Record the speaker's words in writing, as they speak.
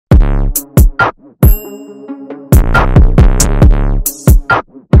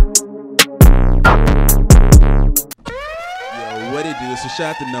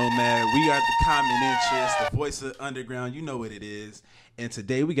Rashad the Nomad. We are the common interest, the voice of the underground. You know what it is. And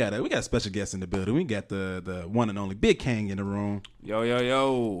today we got a special guest in the building. We got the one and only Big Kang in the room.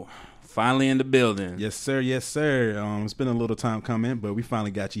 Yo. Finally in the building. Yes, sir. Yes, sir. It's been a little time coming, but we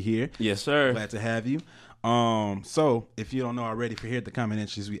finally got you here. Yes, sir. Glad to have you. So if you don't know already, if you're here at the Common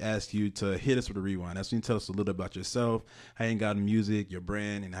Interest, we ask you to hit us with a rewind. That's when you tell us a little about yourself, how you got in music, your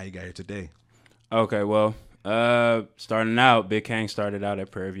brand, and how you got here today. Okay, well, starting out, Big Kang started out at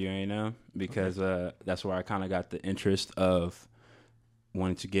Prairie View A&M because that's where I kind of got the interest of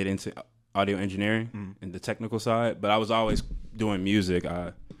wanting to get into audio engineering and the technical side. But I was always doing music.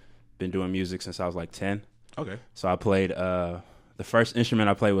 I've been doing music since I was like 10. Okay. So I played the first instrument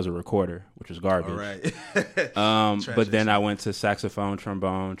I played was a recorder, which was garbage. All right. But then I went to saxophone,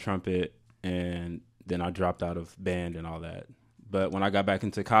 trombone, trumpet, and then I dropped out of band and all that. But when I got back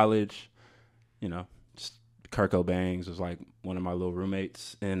into college, just Kirko Bangs was like one of my little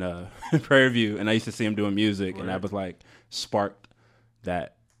roommates in Prairie View, and I used to see him doing music, and that was like sparked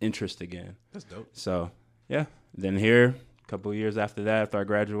that interest again. That's dope. So, yeah. Then here, a couple of years after that, after I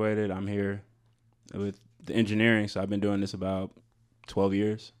graduated, I'm here with the engineering. So I've been doing this about 12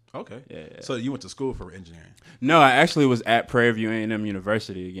 years. Okay. Yeah. So you went to school for engineering? No, I actually was at Prairie View A&M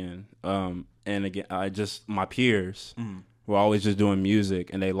University again. And again, my peers were always just doing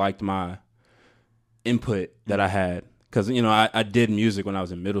music, and they liked my input that I had. Because, I did music when I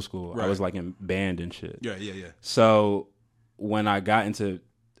was in middle school. Right. I was like in band and shit. Yeah. So when I got into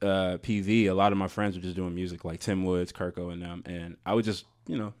PV, a lot of my friends were just doing music, like Tim Woods, Kirko, and them. And I would just,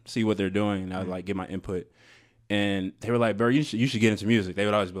 see what they're doing, and I would like get my input. And they were like, bro, you should get into music. They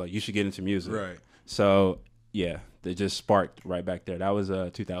would always be like, you should get into music. Right. So, yeah, they just sparked right back there. That was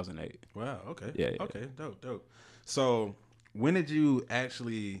 2008. Wow, okay. Yeah. Okay, dope. So when did you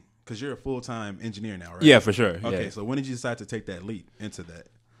actually, because you're a full-time engineer now, right? Yeah, for sure. Okay, yeah. so when did you decide to take that leap into that?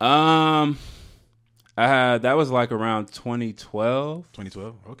 That was like around 2012.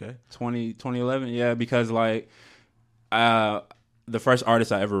 2012, okay. 2011, yeah, because like the first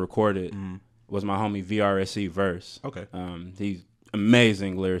artist I ever recorded was my homie VRSC Verse. Okay. He's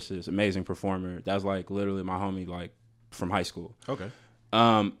amazing lyricist, amazing performer. That was like literally my homie like from high school. Okay.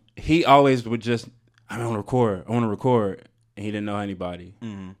 He always would just, I want to record. And he didn't know anybody.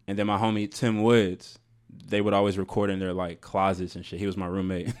 And then my homie Tim Woods, they would always record in their like closets and shit. He was my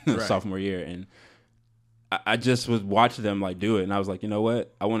roommate sophomore year. And I just would watch them like do it. And I was like, you know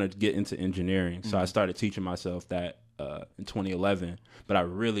what? I want to get into engineering. So I started teaching myself that in 2011, but I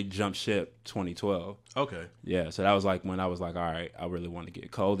really jumped ship 2012. Okay. Yeah, so that was like when I was like, all right, I really want to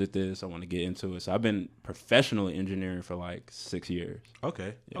get cold at this. I want to get into it. So I've been professionally engineering for like 6 years.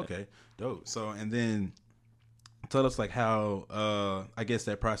 Okay. Yeah. Okay. Dope. So, and then tell us like how, I guess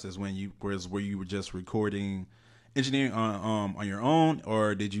that process where you were just recording engineering on your own,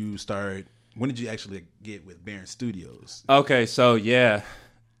 or did you start, when did you actually get with Barron Studios? Okay, so yeah.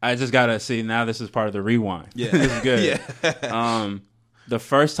 I just gotta see, now this is part of the rewind. Yeah. This is good. Yeah. The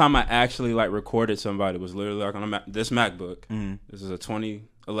first time I actually like recorded somebody was literally like on this MacBook. This is a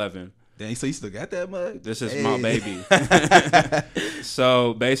 2011. Dang, so you still got that mug? This is my baby.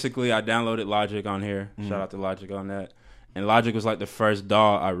 So basically I downloaded Logic on here. Shout out to Logic on that. And Logic was like the first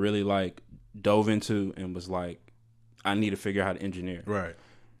DAW I really like dove into and was like, I need to figure out how to engineer. Right.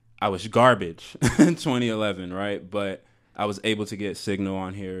 I was garbage in 2011, right? But I was able to get signal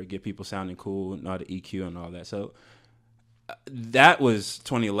on here, get people sounding cool, know how to EQ and all that. So that was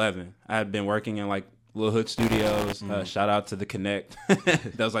 2011. I had been working in like Little Hood Studios. Shout out to the Connect.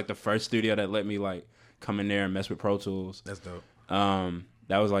 That was like the first studio that let me like come in there and mess with Pro Tools. That's dope.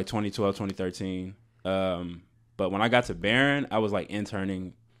 That was like 2012, 2013. But when I got to Barron, I was like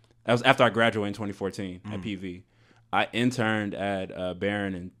interning. That was after I graduated in 2014 at PV. I interned at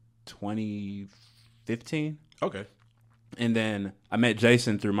Barron in 2015. Okay. And then I met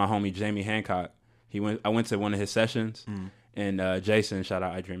Jason through my homie Jamie Hancock. I went to one of his sessions, and Jason, shout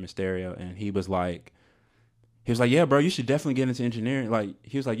out I Dream in Stereo, and he was like, yeah, bro, you should definitely get into engineering. Like,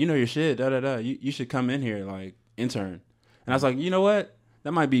 he was like, you know your shit, You should come in here, like, intern. And I was like, you know what?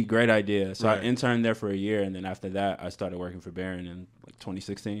 That might be a great idea. So I interned there for a year, and then after that, I started working for Barron in like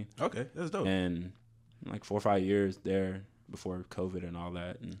 2016. Okay, that's dope. And like 4 or 5 years there before COVID and all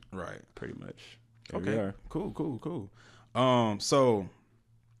that, and pretty much here we are. Cool. So,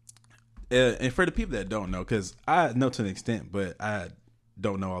 and for the people that don't know, because I know to an extent, but I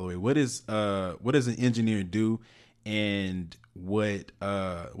don't know all the way. What does an engineer do, and what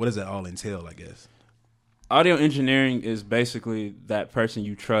does that all entail? I guess audio engineering is basically that person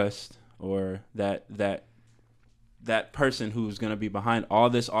you trust, or that person who's going to be behind all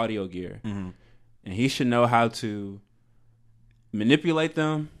this audio gear, and he should know how to manipulate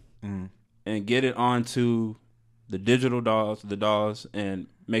them and get it onto the digital DAWs, and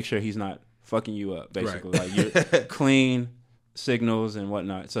make sure he's not fucking you up, basically. Right. Like you're clean signals and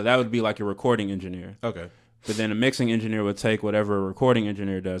whatnot. So that would be like a recording engineer. Okay. But then a mixing engineer would take whatever a recording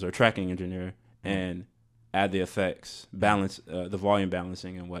engineer does, or tracking engineer, and add the effects, balance the volume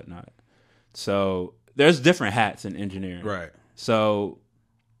balancing and whatnot. So there's different hats in engineering. Right. So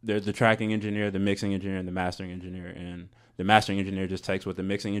there's the tracking engineer, the mixing engineer, and the mastering engineer. And the mastering engineer just takes what the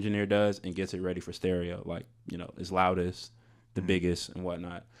mixing engineer does and gets it ready for stereo, like, you know, its loudest, the biggest, and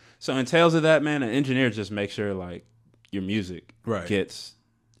whatnot. So in tails of that, man, an engineer just makes sure, like, your music gets,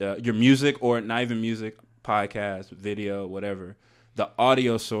 your music, or not even music, podcast, video, whatever, the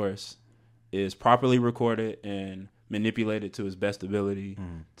audio source is properly recorded and manipulated to its best ability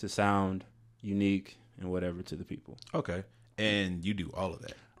to sound unique and whatever to the people. Okay. And you do all of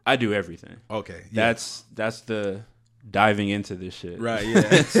that? I do everything. Okay. Yeah. That's the diving into this shit. Right,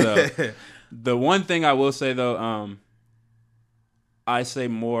 yeah. So the one thing I will say though, I say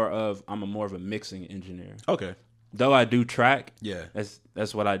I'm more of a mixing engineer. Okay. Though I do track. Yeah.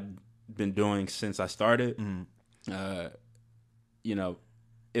 That's what I've been doing since I started. You know,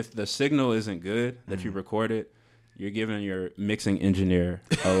 if the signal isn't good that you recorded, you're giving your mixing engineer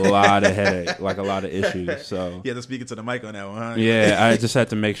a lot of headache, like a lot of issues. So yeah, to speak into the mic on that one, huh? Yeah, I just had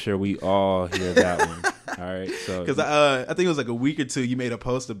to make sure we all hear that one. All right, so because I think it was like a week or two, you made a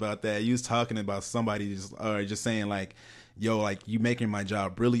post about that. You was talking about somebody just saying like, "Yo, like you making my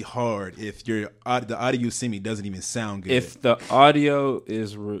job really hard if the audio you send me doesn't even sound good." If the audio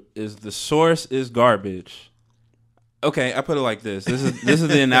is the source is garbage. Okay, I put it like this. This is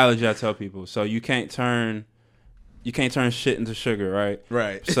the analogy I tell people. So you can't turn shit into sugar, right?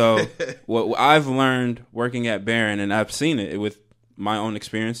 Right. So what I've learned working at Barron, and I've seen it with my own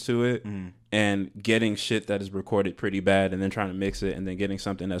experience to it, and getting shit that is recorded pretty bad, and then trying to mix it, and then getting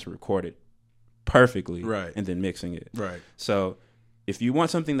something that's recorded perfectly, right, and then mixing it. Right. So if you want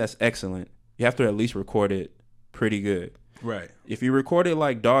something that's excellent, you have to at least record it pretty good. Right. If you record it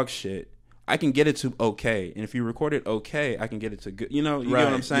like dog shit, I can get it to okay, and if you record it okay, I can get it to good. You know, you get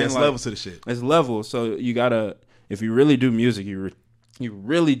what I'm saying? Yeah, it's like, levels to the shit. It's levels. So you gotta, if you really do music, you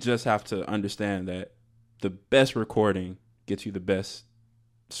really just have to understand that the best recording gets you the best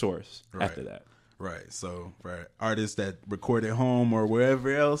source after that. Right. So for artists that record at home or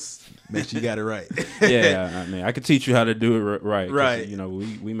wherever else, make sure you got it right. Yeah, I mean, I could teach you how to do it right. Right. You know,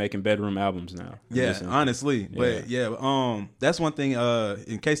 we making bedroom albums now. Yeah, honestly. But that's one thing.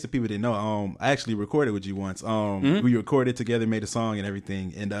 In case the people didn't know, I actually recorded with you once. We recorded together, made a song and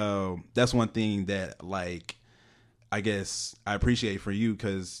everything, and that's one thing that, like, I guess I appreciate for you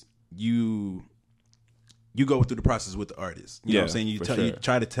because you go through the process with the artist. You know what I'm saying? You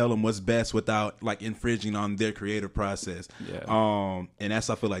try to tell them what's best without like infringing on their creative process. Yeah. And I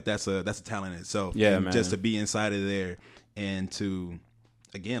feel like that's a talent in itself. Yeah, and man. Just to be inside of there and to,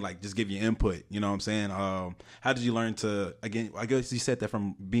 again, like just give you input. You know what I'm saying? How did you learn to, again, I guess you said that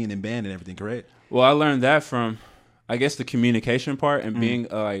from being in band and everything, correct? Well, I learned that from, I guess, the communication part and being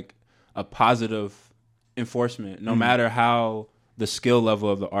like a positive enforcement, no matter how the skill level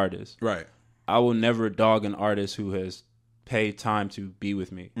of the artist. Right. I will never dog an artist who has paid time to be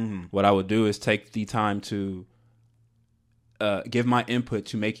with me. What I would do is take the time to give my input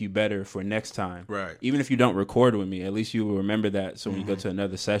to make you better for next time. Right. Even if you don't record with me, at least you will remember that. So when you go to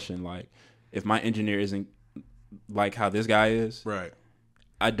another session, like if my engineer isn't like how this guy is, right,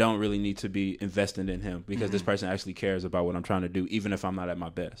 I don't really need to be invested in him because this person actually cares about what I'm trying to do, even if I'm not at my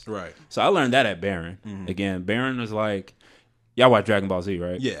best. Right. So I learned that at Barron. Again, Barron was like, y'all watch Dragon Ball Z,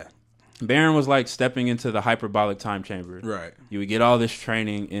 right? Yeah. Barron was like stepping into the hyperbolic time chamber. Right. You would get all this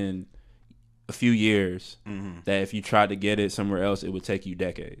training in a few years that if you tried to get it somewhere else, it would take you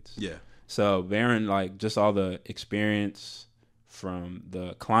decades. Yeah. So Barron, like just all the experience from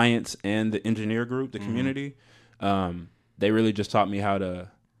the clients and the engineer group, the community, they really just taught me how to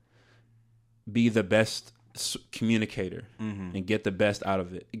be the best communicator and get the best out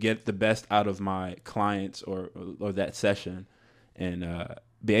of it, get the best out of my clients or that session, and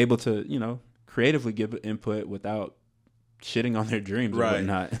be able to, you know, creatively give input without shitting on their dreams and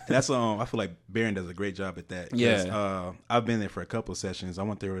whatnot. And that's I feel like Barron does a great job at that. Yeah. I've been there for a couple of sessions. I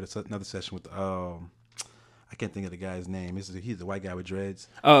went there with another session with I can't think of the guy's name. He's the white guy with dreads.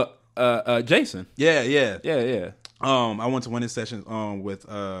 Jason. Yeah. I went to one of his sessions with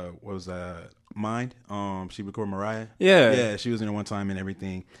Mind. She recorded Mariah. Yeah, she was in there one time and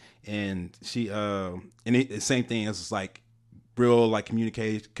everything. And she the same thing. It's just like real like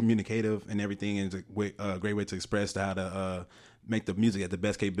communicative and everything, and it's a great way to express how to make the music at the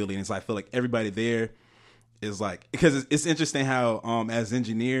best capability. And it's like, I feel like everybody there is like, because it's interesting how as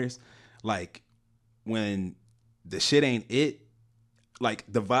engineers, like when the shit ain't it, like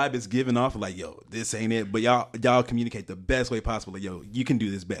the vibe is given off like, yo, this ain't it, but y'all communicate the best way possible. Like, yo, you can do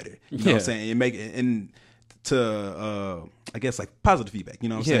this better. You know what I'm saying? And make it, and to I guess like positive feedback. You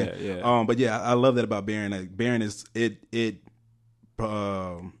know what I'm saying? Yeah. But yeah, I love that about Baron. Like Baron is it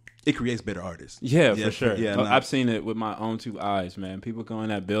creates better artists. Yeah, for sure. Yeah, I've seen it with my own two eyes, man. People go in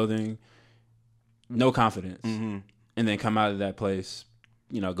that building, no confidence, and then come out of that place,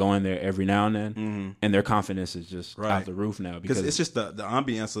 go in there every now and then, and their confidence is just out the roof now because it's just the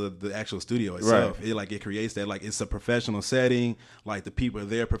ambience of the actual studio itself. Right. It creates that, like, it's a professional setting. Like the people are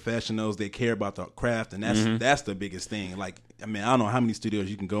there, professionals. They care about the craft, and that's the biggest thing. Like, I mean, I don't know how many studios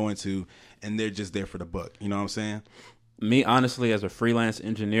you can go into, and they're just there for the buck. You know what I'm saying? Me, honestly, as a freelance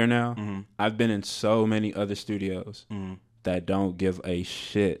engineer now, I've been in so many other studios that don't give a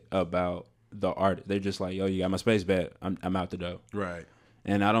shit about the art. They're just like, yo, you got my space bet. I'm out the door. Right.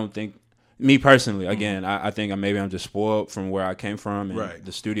 And I don't think, me personally, again, I think maybe I'm just spoiled from where I came from and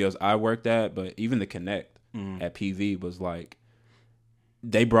the studios I worked at. But even the Connect at PV was like,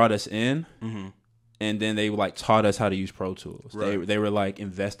 they brought us in and then they like taught us how to use Pro Tools. Right. They were like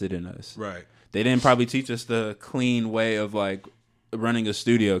invested in us. Right. They didn't probably teach us the clean way of like running a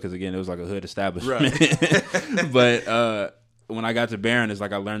studio because, again, it was like a hood establishment. Right. But when I got to Barron, it's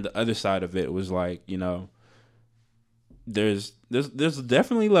like I learned the other side of it. It was like, there's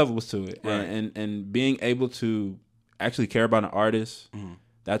definitely levels to it. Right. And being able to actually care about an artist,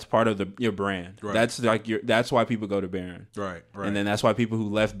 that's part of your brand. Right. That's like that's why people go to Barron. Right. And then that's why people who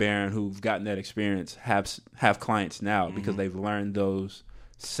left Barron, who've gotten that experience, have clients now because they've learned those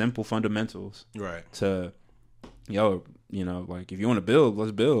simple fundamentals. Right. To, like if you want to build,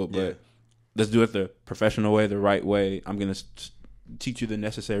 let's build, but let's do it the professional way, the right way. I'm going to teach you the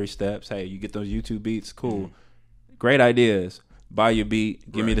necessary steps. Hey, you get those YouTube beats, cool. Great ideas. Buy your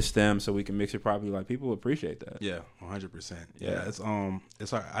beat, give me the stem so we can mix it properly. Like, people appreciate that. Yeah, 100%. Yeah, it's hard.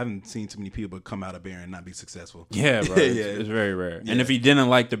 I haven't seen too many people come out of Barron and not be successful. Yeah, bro. It's very rare. Yeah. And if you didn't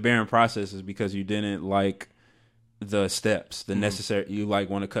like the Barron process, it's because you didn't like the steps, the necessary. You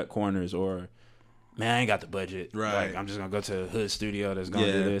want to cut corners, or man, I ain't got the budget. Right. Like, I'm just gonna go to a hood studio that's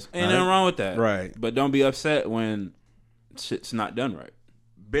gonna do this. Ain't nothing wrong with that. Right. But don't be upset when shit's not done right.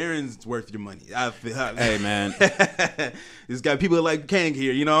 Barron's worth your money. I feel. Hey, man. It's got people like Kang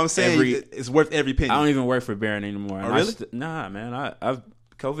here. You know what I'm saying? It's worth every penny. I don't even work for Barron anymore. Oh, really? Nah, man. I've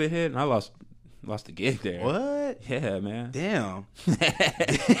COVID hit and I lost the gig there. What? Yeah, man. Damn.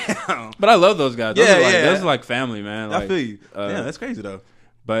 But I love those guys. Those are like family, man. I feel you. Damn, that's crazy though.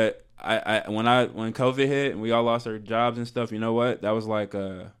 But when COVID hit and we all lost our jobs and stuff, you know what? That was like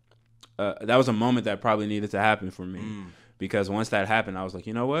that was a moment that probably needed to happen for me. Because once that happened, I was like,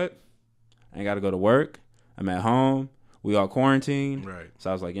 you know what? I ain't got to go to work. I'm at home. We all quarantined. Right.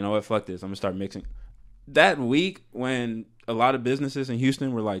 So I was like, you know what? Fuck this. I'm going to start mixing. That week when a lot of businesses in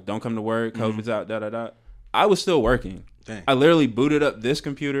Houston were like, don't come to work. COVID's out, da-da-da. I was still working. Dang. I literally booted up this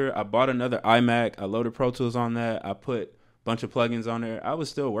computer. I bought another iMac. I loaded Pro Tools on that. I put a bunch of plugins on there. I was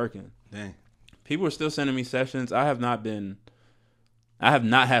still working. Dang. People were still sending me sessions. I have not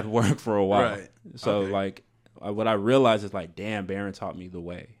had work for a while. Right. So what I realized is like, damn, Barron taught me the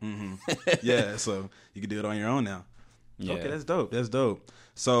way. Yeah, so you can do it on your own now. Yeah. Okay, that's dope.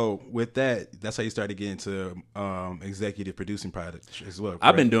 So with that, that's how you started getting into executive producing projects as well, correct?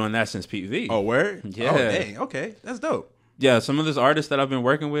 I've been doing that since PV. Oh, word? Yeah. Oh, dang. Okay, that's dope. Yeah, some of those artists that I've been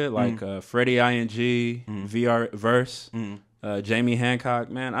working with, like Freddie ING, VR Verse, Jamie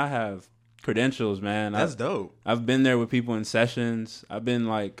Hancock, man, I have credentials, man. That's dope. I've been there with people in sessions. I've been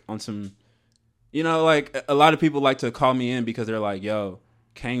like on some... like a lot of people like to call me in because they're like, yo,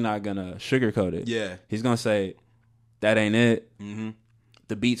 Kang not gonna sugarcoat it. Yeah. He's gonna say, that ain't it.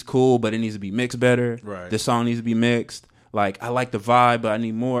 The beat's cool, but it needs to be mixed better. Right. This song needs to be mixed. Like, I like the vibe, but I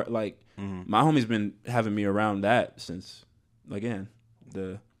need more. Like, my homie's been having me around that since, again,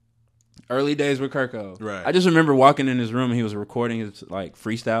 the early days with Kirko. Right. I just remember walking in his room and he was recording his, like,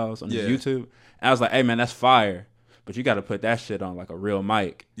 freestyles on his YouTube. And I was like, hey, man, that's fire. But you got to put that shit on, like, a real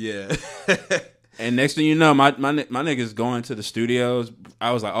mic. Yeah. And next thing you know, my nigga's going to the studios.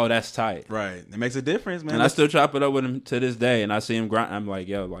 I was like, oh, that's tight. Right. It makes a difference, man. And I still chop it up with him to this day. And I see him grind. I'm like,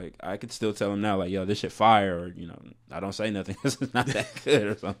 yo, like, I could still tell him now, like, yo, this shit fire. Or, I don't say nothing because it's not that good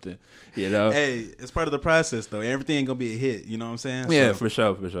or something, Hey, it's part of the process, though. Everything ain't going to be a hit. You know what I'm saying? Yeah, for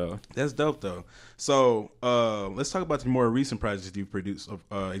sure. That's dope, though. So let's talk about the more recent projects you produced,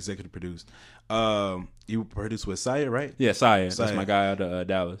 executive produced. You produced with Sire, right? Yeah, Sire. That's my guy out of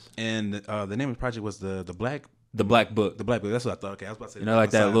Dallas. And the name of the project was the Black The Black Book. The Black Book. That's what I thought. Okay, I was about to say. You know,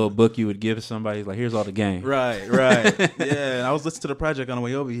 like that little book you would give to somebody. Like, here's all the game. Right. Yeah, and I was listening to the project on the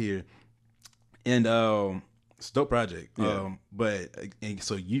way over here, and it's a dope project. Yeah. And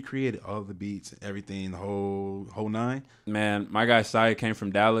so you created all the beats, and everything, the whole nine. Man, my guy Syed came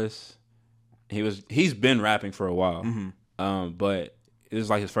from Dallas. He's been rapping for a while, but it was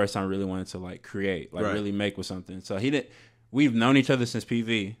like his first time really wanting to like create, like really make with something. So we've known each other since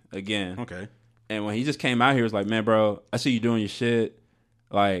PV again. Okay. And when he just came out here, he was like, man, bro, I see you doing your shit.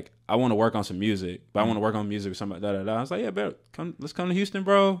 Like, I want to work on some music, but I want to work on music with somebody. I was like, yeah, bro, let's come to Houston,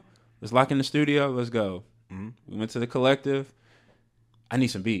 bro. Let's lock in the studio. Let's go. We went to the collective. I need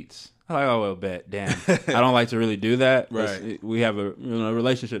some beats. I'm like, oh, well, bet. Damn. I don't like to really do that. Right. We have a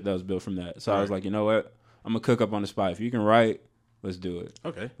relationship that was built from that. So I was like, you know what? I'm going to cook up on the spot. If you can write, let's do it.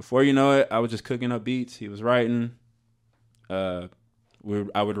 Okay. Before you know it, I was just cooking up beats. He was writing. I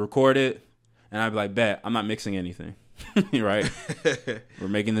would record it. And I'd be like, bet, I'm not mixing anything. Right? We're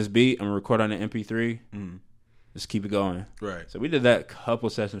making this beat. I'm going to record on an MP3. Just keep it going. Right. So we did that couple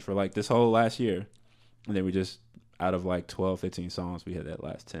sessions for like this whole last year. And then we just, out of like 12, 15 songs, we had that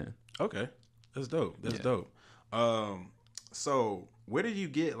last 10. Okay. That's dope. That's dope. So where did you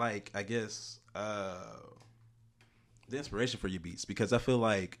get, like, I guess, the inspiration for your beats? Because I feel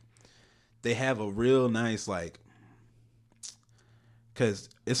like they have a real nice, like, because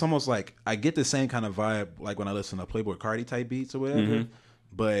it's almost like I get the same kind of vibe like when I listen to Playboi Carti type beats or whatever,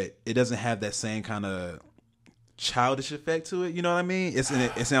 but it doesn't have that same kind of childish effect to it. You know what I mean?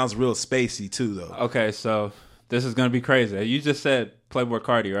 It sounds real spacey too, though. Okay, so this is gonna be crazy. You just said Playboi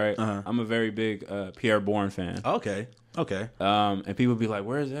Carti, right? I'm a very big Pierre Bourne fan. Okay. And people be like,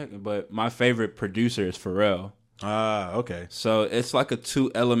 "Where is that?" But my favorite producer is Pharrell. Okay. So it's like a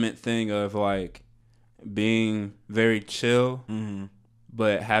 2-element thing of like being very chill,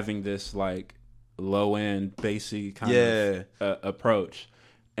 but having this like low end, bassy kind of approach.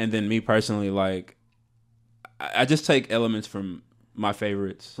 And then me personally, like I just take elements from my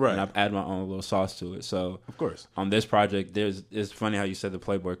favorites, right, and I add my own little sauce to it. So of course, on this project, it's funny how you said the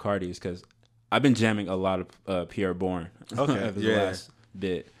Playboi Carti is because I've been jamming a lot of Pierre Bourne over the last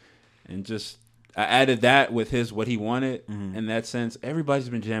bit, and just I added that with what he wanted. In that sense, everybody's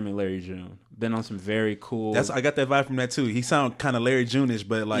been jamming Larry June. Been on some very cool. I got that vibe from that too. He sound kind of Larry June-ish,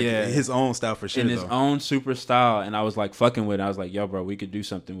 but like his own style for sure. In his own super style, and I was like fucking with it. I was like, yo, bro, we could do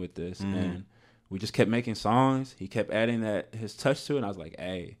something with this, and we just kept making songs. He kept adding his touch to it, and I was like,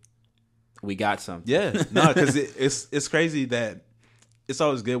 hey, we got something. Yeah, no, because it's crazy that it's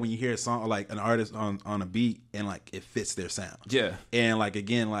always good when you hear a song like an artist on a beat and like it fits their sound. Yeah, and like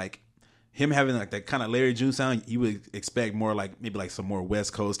again, like him having like that kind of Larry June sound, you would expect more like maybe like some more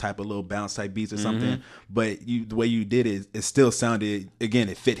West Coast type of little bounce type beats or something. But the way you did it still sounded, again,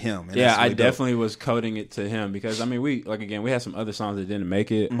 it fit him. And yeah, really I definitely was coding it to him because I mean we had some other songs that didn't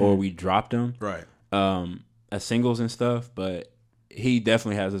make it or we dropped them as singles and stuff. But he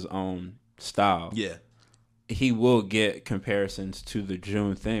definitely has his own style. Yeah. He will get comparisons to the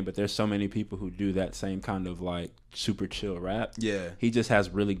June thing, but there's so many people who do that same kind of like super chill rap. Yeah, he just has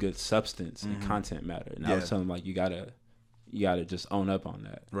really good substance and content matter. And I was telling him like you gotta just own up on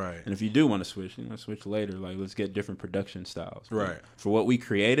that. Right. And if you do want to switch, switch later. Like let's get different production styles. Right. But for what we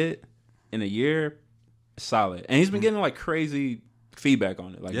created in a year, solid. And he's been getting like crazy feedback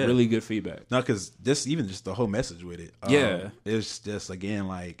on it, like really good feedback. No, because even just the whole message with it. It's just again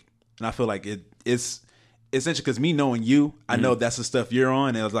like, and I feel like it's essentially because me knowing you, I know that's the stuff you're on,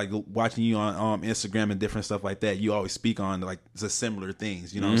 and it was like watching you on Instagram and different stuff like that. You always speak on like the similar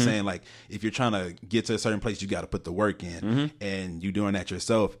things. You know what I'm saying? Like if you're trying to get to a certain place, you got to put the work in, and you doing that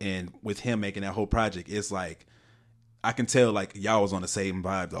yourself. And with him making that whole project, it's like I can tell like y'all was on the same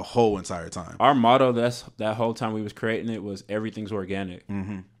vibe the whole entire time. Our motto that whole time we was creating it was everything's organic.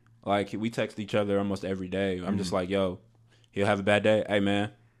 Like we text each other almost every day. I'm just like, yo, he'll have a bad day. Hey man,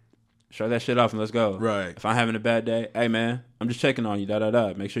 shut that shit off and let's go. Right. If I'm having a bad day, hey man, I'm just checking on you.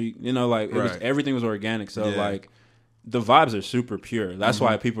 Make sure you like everything was organic. So like the vibes are super pure. That's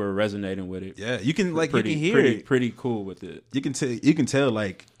why people are resonating with it. Yeah, you can like you can hear it. Pretty cool with it. You can tell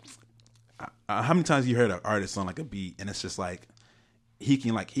like how many times you heard an artist on like a beat and it's just like he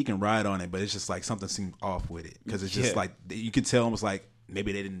can ride on it, but it's just like something seems off with it because it's just like you can tell almost like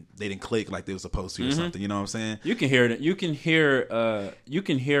maybe they didn't click like they were supposed to or something. You know what I'm saying? You can hear it. You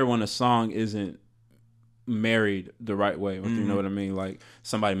can hear when a song isn't married the right way. If you know what I mean? Like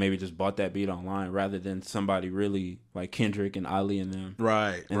somebody maybe just bought that beat online rather than somebody really like Kendrick and Ali and them.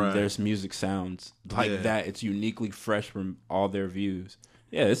 Right. And there's music sounds like that. It's uniquely fresh from all their views.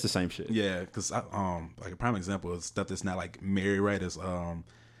 Yeah, it's the same shit. Yeah, because like a prime example is stuff that's not like married right is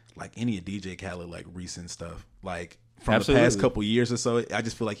like any of DJ Khaled like recent stuff, like from Absolutely. the past couple years or so. I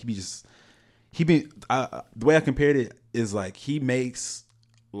just feel like the way I compared it is like he makes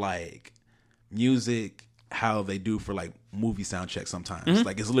like music how they do for like movie sound checks sometimes.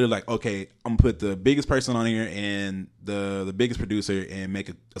 Like it's literally like, okay, I'm gonna put the biggest person on here and the biggest producer and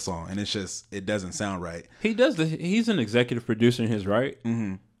make a song, and it's just, it doesn't sound right. He's an executive producer in his right,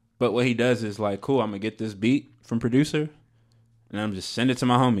 but what he does is like, cool, I'm gonna get this beat from producer and I'm just send it to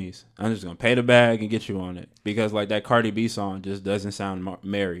my homies. I'm just gonna pay the bag and get you on it, because like that Cardi B song just doesn't sound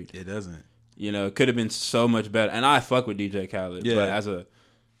married. It doesn't. You know, it could have been so much better. And I fuck with DJ Khaled, but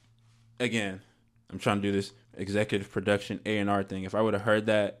again, I'm trying to do this executive production A&R thing. If I would have heard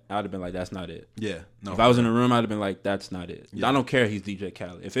that, I would have been like, that's not it. Yeah. No. If I was in the room, I'd have been like, that's not it. Yeah. I don't care he's DJ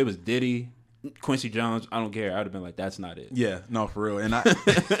Khaled. If it was Diddy, Quincy Jones, I don't care. I would have been like, that's not it. Yeah, no, for real. And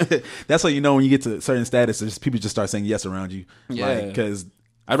that's how you know when you get to certain statuses, people just start saying yes around you. Yeah. Because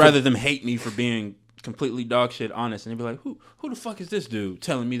I'd rather them hate me for being completely dog shit honest, and they'd be like, who the fuck is this dude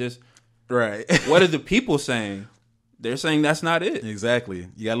telling me this? Right. What are the people saying? They're saying that's not it. Exactly.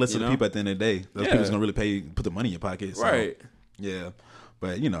 You gotta listen to people at the end of the day. Those people's gonna really put the money in your pocket. So, right. Yeah.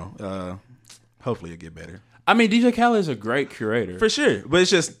 But hopefully it'll get better. I mean, DJ Khaled is a great curator. For sure. But it's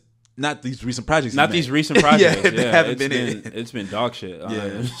just not these recent projects. Not these recent projects. It's been dog shit. Yeah.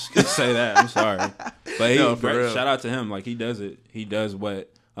 I'm just gonna say that. I'm sorry. But real. Shout out to him. Like, he does it. He does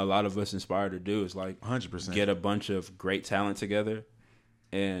what a lot of us inspire to do, is like 100%. Get a bunch of great talent together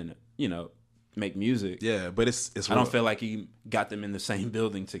and, make music. Yeah, but it's I don't feel like he got them in the same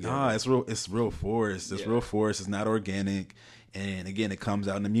building together. Nah, it's real forced. It's real forced. It's not organic. And again, it comes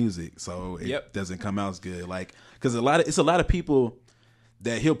out in the music, so it doesn't come out as good. Like, because it's a lot of people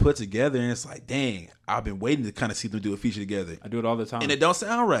that he'll put together, and it's like, dang, I've been waiting to kind of see them do a feature together. I do it all the time, and it don't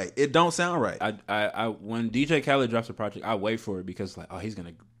sound right. I when DJ Khaled drops a project, I wait for it, because like, oh, he's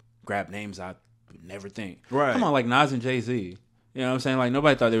gonna grab names I would never think. Right? Come on, like Nas and Jay-Z. You know what I'm saying? Like,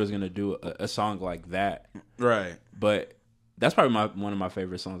 nobody thought they was gonna do a song like that. Right. But that's probably one of my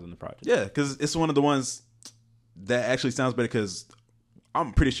favorite songs on the project. Yeah, because it's one of the ones that actually sounds better, because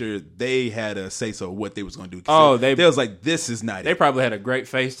I'm pretty sure they had a say so what they was gonna do. Oh, they was like, this is not it. They probably had a great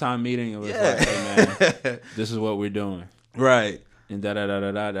FaceTime meeting. It was like, hey man, this is what we're doing. Right. And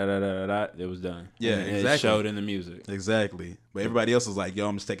da-da-da-da-da-da-da-da-da, it was done. Yeah, and exactly. It showed in the music. Exactly. But everybody else was like, yo,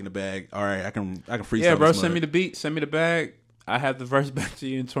 I'm just taking the bag. All right, I can freestyle. Yeah, bro, send me the beat, send me the bag. I have the verse back to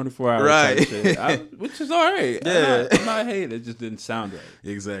you in 24 hours. Right. Which is all right. Yeah. I'm not hating. It just didn't sound right.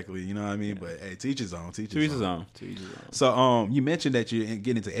 Exactly. You know what I mean? But hey, teach his own. To each his own. So you mentioned that you're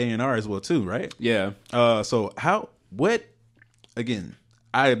getting into A&R as well too, right? Yeah. So again,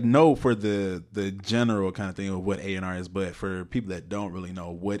 I know for the general kind of thing of what A&R is, but for people that don't really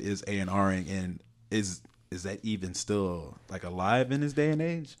know, what is A&Ring, and is that even still like alive in this day and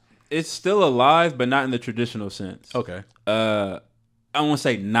age? It's still alive, but not in the traditional sense. Okay. I won't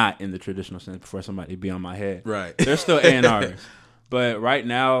say not in the traditional sense before somebody be on my head. Right. They're still A&Rs. But right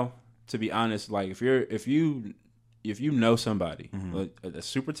now, to be honest, like if you know somebody that's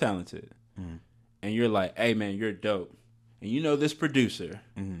super talented, and you're like, hey man, you're dope, and you know this producer,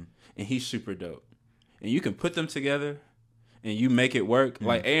 and he's super dope, and you can put them together and you make it work,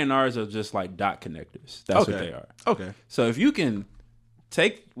 like A&Rs are just like dot connectors. That's what they are. Okay. So if you can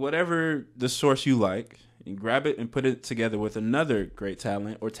take whatever the source you like and grab it and put it together with another great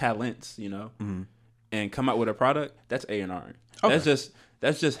talent or talents, and come out with a product, that's A&R. Okay.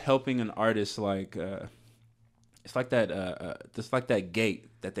 That's just helping an artist, like it's like that gate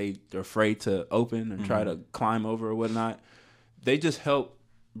that they're afraid to open and try to climb over or whatnot. They just help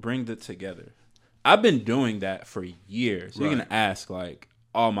bring it together. I've been doing that for years. Right. You can ask like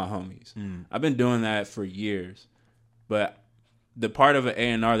all my homies. I've been doing that for years, but the part of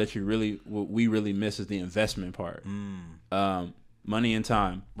an A&R that we really miss is the investment part. Money and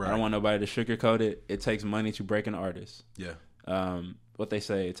time. Right. I don't want nobody to sugarcoat it. It takes money to break an artist. Yeah. What they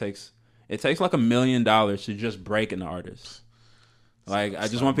say, it takes like $1 million to just break an artist. Like, I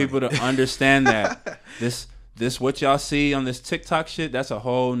just want people to understand that this what y'all see on this TikTok shit, that's a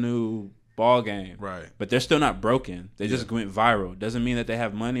whole new ball game. Right. But they're still not broken. They just went viral. Doesn't mean that they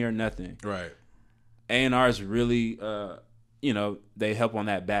have money or nothing. Right. A&Rs really they help on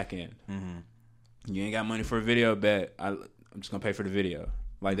that back end. You ain't got money for a video, bet I'm just gonna pay for the video.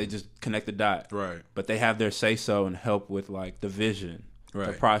 Like, they just connect the dot. Right. But they have their say so and help with like the vision,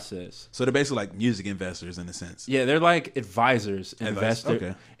 the process. So they're basically like music investors in a sense. Yeah, they're like advisors, investors.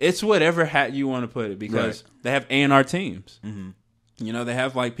 Okay. It's whatever hat you want to put it, because they have A&R teams. They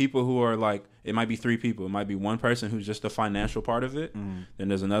have like people who are like, it might be 3 people. It might be one person who's just the financial part of it. Then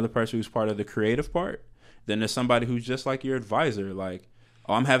there's another person who's part of the creative part. Then there's somebody who's just like your advisor, like,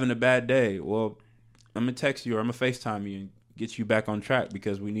 Oh, I'm having a bad day. Well, I'm gonna text you or I'm gonna FaceTime you and get you back on track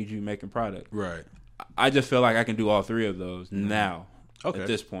because we need you making product. Right. I just feel like I can do all three of those now. At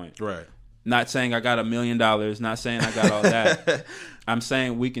this point. Right. Not saying I got $1 million. Not saying I got all that. I'm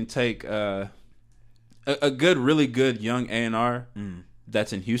saying we can take a good, really good young A&R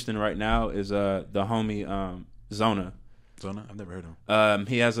that's in Houston right now is the homie Zona. Zona? I've never heard of him.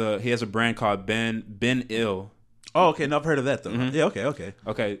 He has a brand called Ben Ill. Oh, okay. No, I've heard of that though. Mm-hmm. Yeah. Okay.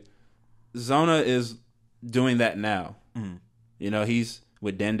 Okay. Zona is doing that now. Mm-hmm. You know, he's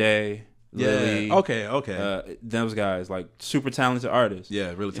with Dende. Lily, Okay. Those guys, like super talented artists. Yeah,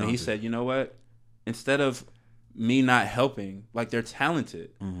 really talented. And he said, you know what? Instead of me not helping, like they're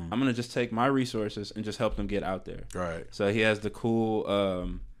talented, I'm gonna just take my resources and just help them get out there. Right. So he has the cool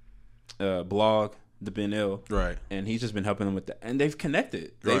blog, the Ben Ill. Right. And he's just been helping them with that, and they've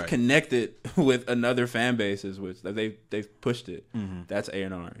connected. They've connected with another fan bases, which they've pushed it. Mm-hmm. That's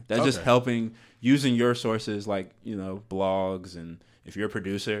A&R. That's just helping using your sources, like blogs and. If you're a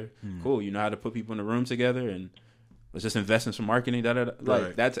producer, cool. You know how to put people in a room together, and let's just invest in some marketing.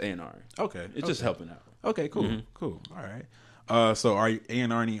 Like that's A&R. Okay, it's just helping out. Okay, cool, cool. All right. So are you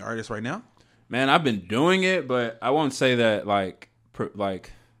A&R any artists right now? Man, I've been doing it, but I won't say that like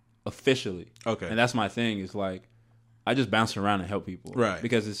officially. Okay, and that's my thing. Is like I just bounce around and help people, right?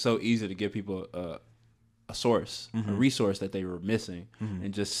 Because it's so easy to give people a source, a resource that they were missing,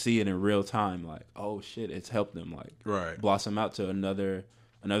 and just see it in real time. Like, oh shit, it's helped them like blossom out to another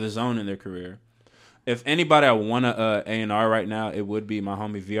zone in their career. If anybody I want to A&R right now, it would be my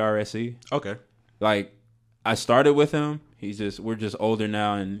homie VRSE. Okay, like I started with him. We're just older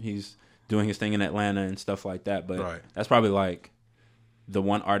now, and he's doing his thing in Atlanta and stuff like that. But that's probably like the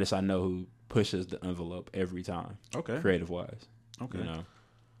one artist I know who pushes the envelope every time. Okay, creative wise. Okay,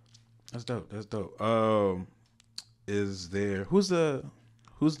 That's dope. Is there who's the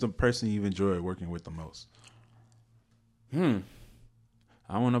person you've enjoyed working with the most?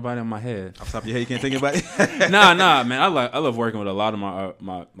 I don't want nobody in my head. Off the top of your head, you can't think about it. Nah, man. I love working with a lot of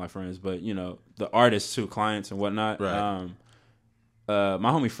my friends, but the artists too, clients and whatnot. Right.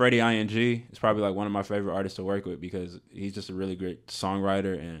 My homie Freddie ING is probably like one of my favorite artists to work with because he's just a really great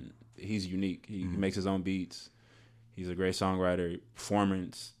songwriter and he's unique. He makes his own beats. He's a great songwriter,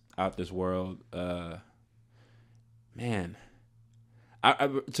 performance out this world. Man, I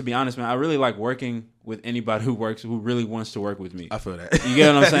to be honest, man, I really like working with anybody who really wants to work with me. I feel that. You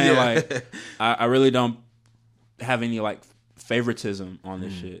get what I'm saying? Like, I really don't have any like favoritism on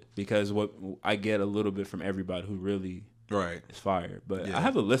this shit because what I get a little bit from everybody who really is fire. But I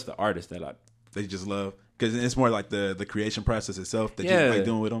have a list of artists that you just love because it's more like the creation process itself that you like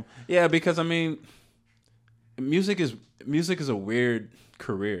doing with them. Yeah, because I mean, music is a weird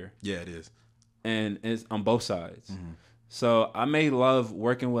career. Yeah, it is. And it's on both sides. Mm-hmm. So I may love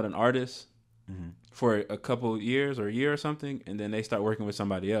working with an artist for a couple years or a year or something, and then they start working with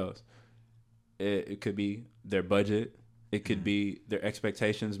somebody else. It could be their budget. It could be their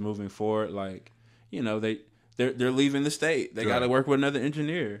expectations moving forward. Like, they're leaving the state. They got to work with another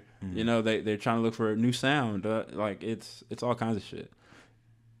engineer. They're trying to look for a new sound. Like it's all kinds of shit.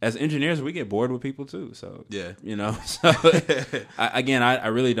 As engineers, we get bored with people too. So So I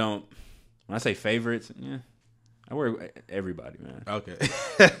really don't. When I say favorites, I work with everybody, man. Okay,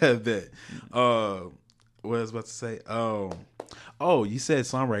 bet. What I was about to say? You said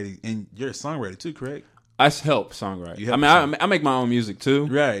songwriting, and you're a songwriter too, correct? I help songwrite. I make my own music too.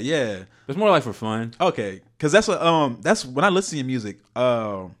 Right? Yeah. It's more like for fun. Okay, because that's what that's when I listen to your music.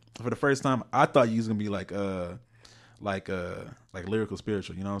 For the first time, I thought you was gonna be like lyrical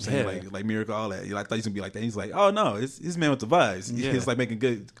spiritual, you know what I'm saying? Like Miracle, all that. I thought he was gonna be like that. He's like, oh no, it's man with the vibes. Yeah. He's like making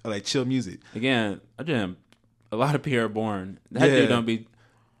good, like chill music. Again, I jam a lot of Pierre Bourne. That dude don't be.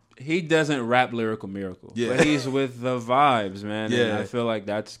 He doesn't rap lyrical miracle, but he's with the vibes, man. Yeah, and I feel like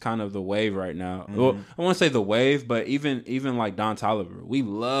that's kind of the wave right now. Mm-hmm. Well, I want to say the wave, but even like Don Toliver, we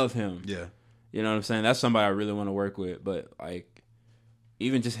love him. Yeah, you know what I'm saying? That's somebody I really want to work with, but like.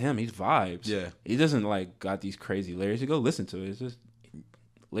 Even just him, he's vibes. Yeah. He doesn't like got these crazy lyrics. You go listen to it. It's just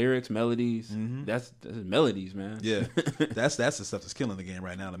lyrics, melodies. Mm-hmm. That's melodies, man. Yeah. that's the stuff that's killing the game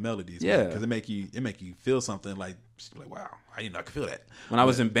right now, the melodies. Yeah. Because it make you feel something like wow, I didn't know I could feel that. When I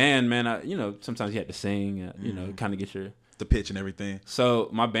was in band, man, sometimes you had to sing, kind of get the pitch and everything. So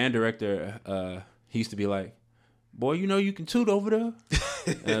my band director, he used to be like, boy, you can toot over there.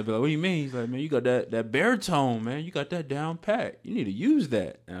 And I'd be like, what do you mean? He's like, man, you got that baritone, man. You got that down pat. You need to use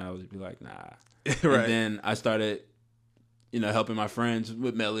that. And I would be like, nah. Right. And then I started helping my friends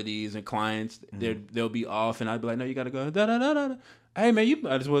with melodies and clients. They'll be off, and I'd be like, no, you got to go da da da da. Hey man, you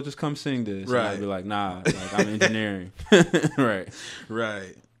might as well just come sing this. Right. And I'd be like, nah, like I'm engineering. Right.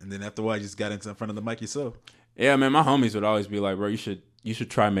 Right. And then after a while, you just got into in front of the mic yourself. Yeah, man, my homies would always be like, bro, you should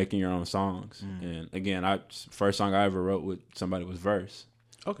try making your own songs. And again, first song I ever wrote with somebody was verse.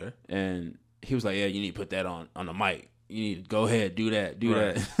 Okay. And he was like, yeah, you need to put that on the mic. You need to go ahead, do that.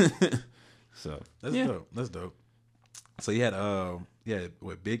 So that's dope. That's dope. So you had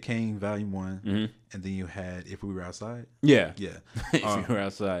what, Big Kang Volume 1, and then you had If We Were Outside. Yeah. If We were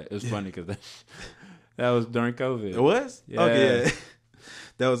outside. It was funny because that was during COVID. It was? Yeah. Okay, yeah.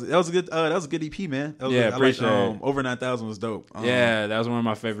 That was a good EP, man. Appreciate it. Over 9,000 was dope. Yeah, that was one of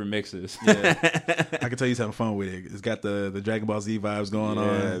my favorite mixes. Yeah, I can tell you having fun with it. It's got the Dragon Ball Z vibes going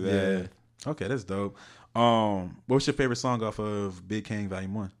on. Man. Yeah. Okay, that's dope. What's your favorite song off of Big Kang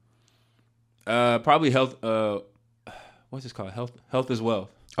Volume 1? Probably Health. What's this called? Health is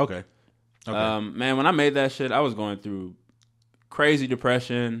Wealth. Okay. Man, when I made that shit, I was going through crazy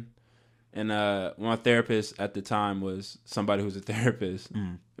depression. And my therapist at the time was somebody who's a therapist.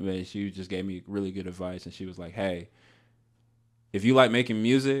 Man, she just gave me really good advice, and she was like, "Hey, if you like making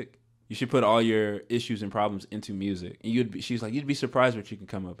music, you should put all your issues and problems into music." And she's like, "You'd be surprised what you can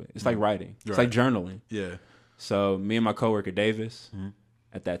come up with. It's like writing. It's like journaling." Yeah. So me and my coworker Davis,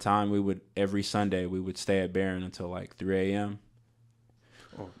 at that time, every Sunday we would stay at Barron until like 3 a.m.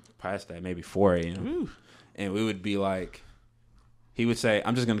 or past that, maybe 4 a.m. Ooh. And we would be like. He would say,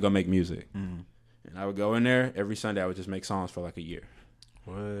 I'm just going to go make music. And I would go in there. Every Sunday, I would just make songs for like a year.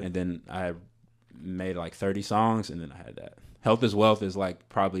 What? And then I made like 30 songs, and then I had that. Health is Wealth is like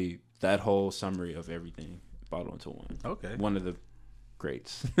probably that whole summary of everything bottled into one. Okay. One of the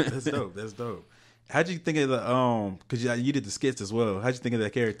greats. That's dope. That's dope. How'd you think of the, because you did the skits as well. How'd you think of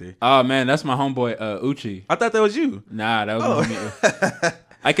that character? Oh, man, that's my homeboy, Uchi. I thought that was you. Nah, that was my homie.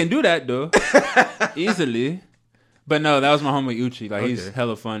 I can do that, though. Easily. But no, that was my homie Uchi. Like he's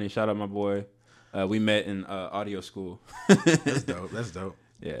hella funny. Shout out my boy. We met in audio school. That's dope. That's dope.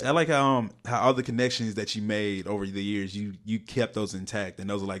 Yeah, I like how all the connections that you made over the years, you kept those intact, and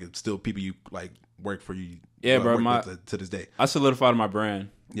those are like still people you like work for you. Yeah, bro. To this day, I solidified my brand.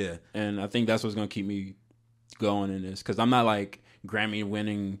 Yeah, and I think that's what's gonna keep me going in this because I'm not like Grammy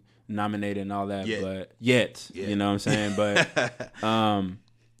winning, nominated, and all that. But yet, you know what I'm saying. But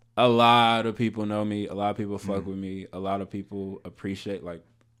a lot of people know me. A lot of people fuck with me. A lot of people appreciate, like,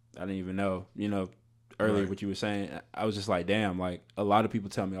 I didn't even know, earlier what you were saying. I was just like, damn, like, a lot of people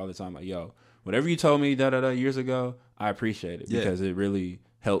tell me all the time, like, yo, whatever you told me, years ago, I appreciate it because it really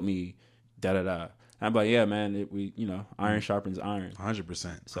helped me, And I'm like, yeah, man, iron sharpens iron.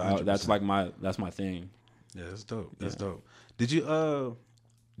 100%. So that's my thing. Yeah, that's dope. That's dope.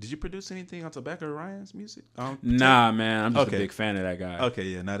 Did you produce anything on Tobacco Ryan's music? Nah, man. I'm just a big fan of that guy. Okay,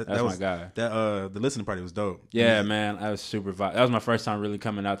 yeah. That's my guy. The listening party was dope. Yeah, man. I was super vibe. That was my first time really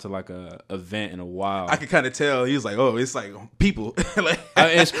coming out to like a event in a while. I could kind of tell. He was like, oh, it's like people. Like,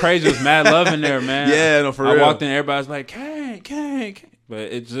 it's crazy. It was mad love in there, man. Yeah, no, for real. I walked in, everybody's like, Kang. But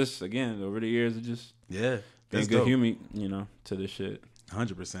it's just, again, over the years, it just been good humor, to this shit.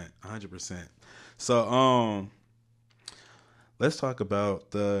 100%. So, let's talk about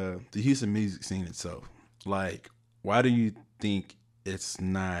the Houston music scene itself. Like, why do you think it's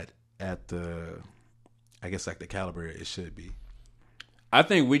not at the caliber it should be? I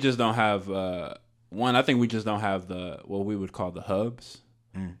think we just don't have I think we just don't have what we would call the hubs,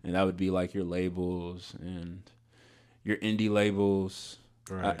 and that would be like your labels and your indie labels.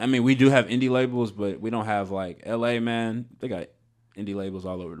 Right. I mean, we do have indie labels, but we don't have like LA. Man, they got indie labels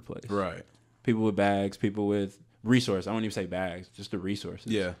all over the place. Right. People with bags, people with resource. I won't even say bags, just the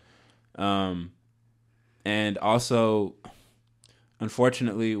resources. Yeah. And also,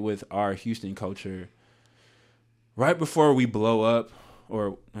 unfortunately, with our Houston culture, right before we blow up,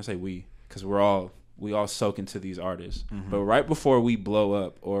 or I say we, because we all soak into these artists. But right before we blow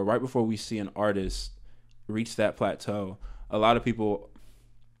up, or right before we see an artist reach that plateau, a lot of people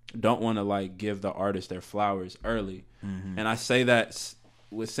don't want to like give the artist their flowers early. And I say that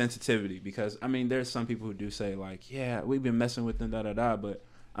with sensitivity because I mean there's some people who do say like, yeah, we've been messing with them, but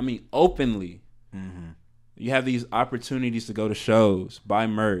I mean openly, you have these opportunities to go to shows, buy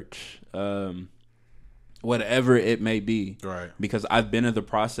merch, whatever it may be. Right. Because I've been in the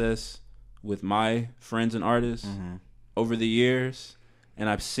process with my friends and artists over the years, and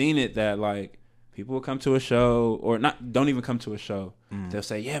I've seen it that like people will come to a show or don't even come to a show. They'll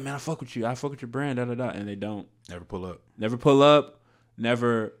say, yeah, man, I fuck with you. I fuck with your brand, and they don't. Never pull up.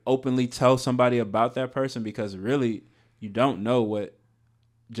 Never openly tell somebody about that person because really you don't know what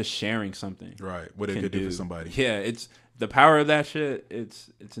just sharing something. Right. What it could do for somebody. Yeah, it's the power of that shit.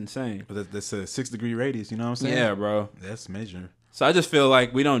 It's insane. But that's a 6-degree radius. You know what I'm saying? Yeah, bro. That's major. So I just feel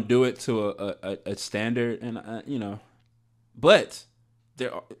like we don't do it to a standard, and but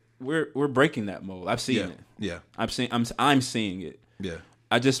we're breaking that mold. I've seen it. Yeah. I'm seeing it. Yeah.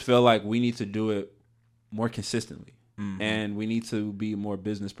 I just feel like we need to do it more consistently. And we need to be more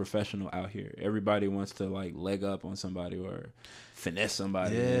business professional out here. Everybody wants to like leg up on somebody or finesse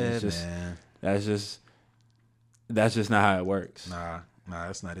somebody. Yeah, it's just, man. That's just not how it works. Nah,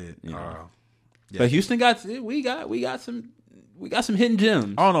 that's not it. Yeah. But Houston we got some hidden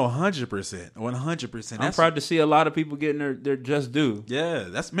gems. Oh no, 100%, 100%. I'm proud to see a lot of people getting their just due. Yeah,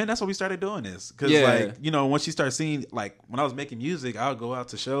 that's what we started doing this because like once you start seeing like when I was making music, I'll go out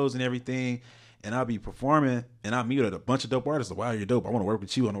to shows and everything. And I'll be performing, and I'll meet with a bunch of dope artists. Like, wow, you're dope. I want to work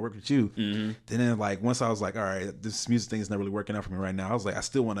with you. Mm-hmm. Then, like, once I was like, all right, this music thing is not really working out for me right now. I was like, I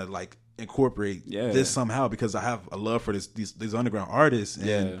still want to like incorporate this somehow because I have a love for these underground artists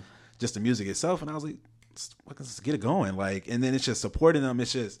and just the music itself. And I was like, let's get it going. Like, and then it's just supporting them.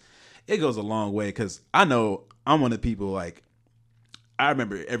 It's just it goes a long way because I know I'm one of the people like I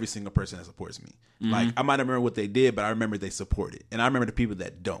remember every single person that supports me. Like, I might not remember what they did, but I remember they support it. And I remember the people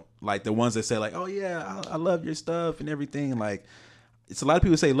that don't. Like, the ones that say, like, oh, yeah, I love your stuff and everything. Like, it's a lot of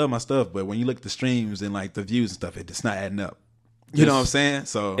people say love my stuff, but when you look at the streams and, like, the views and stuff, it's not adding up. You know what I'm saying?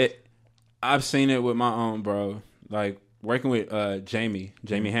 So I've seen it with my own, bro. Like, working with Jamie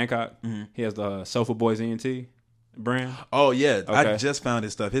Hancock. He has the Soulful Boys ENT brand. Oh, yeah. Okay. I just found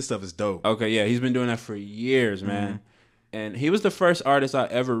his stuff. His stuff is dope. Okay, yeah. He's been doing that for years, man. And he was the first artist I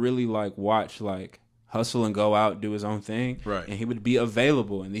ever really like watch like hustle and go out, do his own thing. Right. And he would be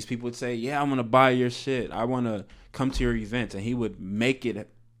available. And these people would say, yeah, I'm going to buy your shit. I want to come to your events. And he would make it,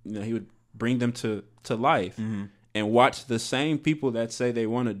 he would bring them to life. And watch the same people that say they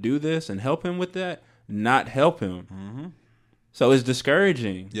want to do this and help him with that, not help him. So it's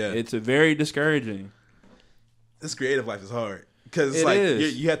discouraging. Yeah. It's very discouraging. This creative life is hard. Because it's like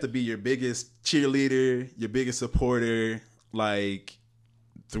you have to be your biggest cheerleader, your biggest supporter, like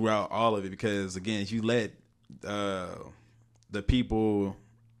throughout all of it. Because again, if you let the people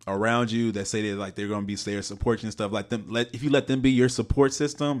around you that say that like they're going to be there supporting and stuff like them, if you let them be your support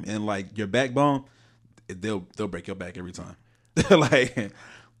system and like your backbone, they'll break your back every time. Like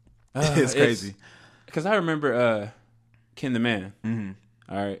it's crazy. Because I remember Ken the Man.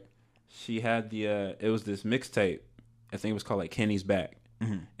 All right, she had it was this mixtape. I think it was called like Kenny's Back.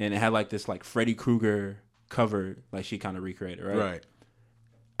 And it had like this like Freddy Krueger cover, like she kind of recreated, right? Right.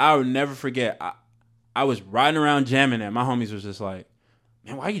 I would never forget. I was riding around jamming that. My homies was just like,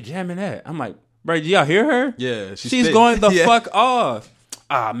 man, why are you jamming that? I'm like, bro, did y'all hear her? Yeah. She's going the fuck off.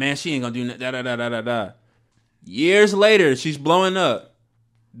 Ah, man, she ain't gonna do da. Years later, she's blowing up.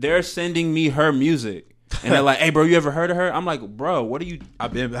 They're sending me her music. And they're like, hey, bro, you ever heard of her? I'm like, bro, what are you?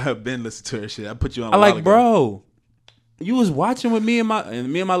 I've been listening to her shit. I put you on. I like, bro. You was watching with me and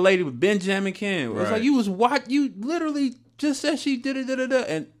my lady with Benjamin Ken. It was like you you literally just said she did it,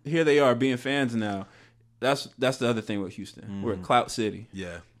 and here they are being fans now. That's the other thing with Houston. We're a clout city.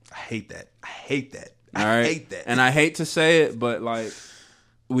 Yeah, I hate that. Hate that. And I hate to say it, but like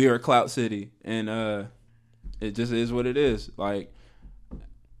we are a clout city, and it just is what it is. Like,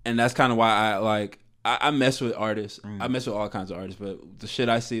 and that's kind of why I mess with artists. I mess with all kinds of artists, but the shit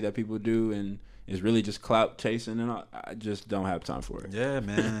I see that people do and is really just clout chasing, and I just don't have time for it. Yeah,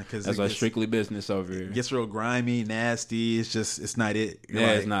 man. Because that's like strictly business over here. It gets real grimy, nasty. It's not it. Yeah,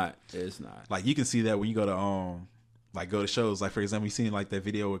 like, it's not. Like you can see that when you go to shows. Like for example, you seen like that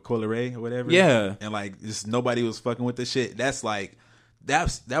video with Coyle Ray or whatever. Yeah, and like just nobody was fucking with the shit. That's like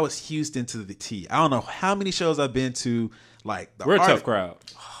that was Houston to the T. I don't know how many shows I've been to. Like we're a tough crowd.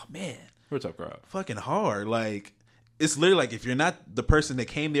 Oh man, we're a tough crowd. Fucking hard. Like. It's literally like if you're not the person that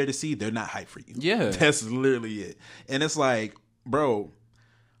came there to see, they're not hyped for you. Yeah. That's literally it. And it's like, bro,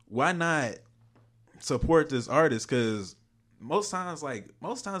 why not support this artist? Because most times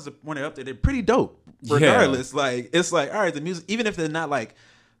when they're up there, they're pretty dope. Regardless. Yeah. Like, it's like, all right, the music, even if they're not like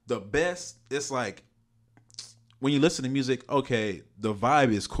the best, it's like when you listen to music, okay, the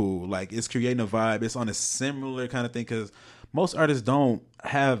vibe is cool. Like, it's creating a vibe. It's on a similar kind of thing because most artists don't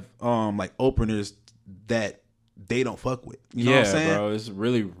have like openers that they don't fuck with. You know what I'm saying? Bro, it's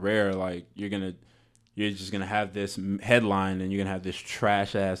really rare. Like you're just gonna have this headline and you're gonna have this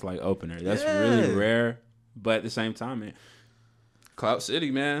trash ass like opener. That's really rare. But at the same time, man, Clout City,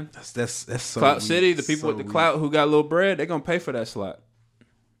 man. That's so Clout weak. City. The people with the clout who got a little bread, they're gonna pay for that slot.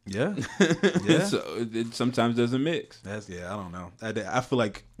 Yeah. So it sometimes doesn't mix. I don't know. I feel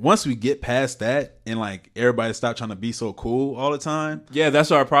like once we get past that and like everybody stop trying to be so cool all the time. Yeah, that's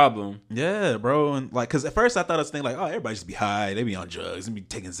our problem. Yeah, bro. And like, cause at first I thought I was thinking like, oh, everybody just be high, they be on drugs and be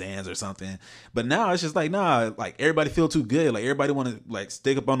taking Xans or something. But now it's just like, nah, like everybody feel too good. Like everybody want to like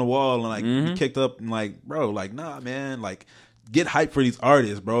stick up on the wall and like be kicked up and like, bro, like nah, man, like get hype for these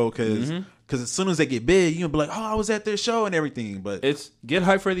artists, bro, cause. Because as soon as they get big, you'll be like, oh, I was at their show and everything. But it's get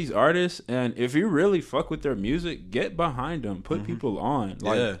hype for these artists. And if you really fuck with their music, get behind them. Put people on.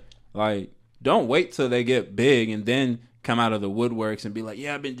 Like, don't wait till they get big and then come out of the woodworks and be like,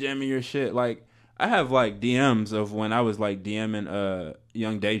 yeah, I've been jamming your shit. Like, I have, like, DMs of when I was, like, DMing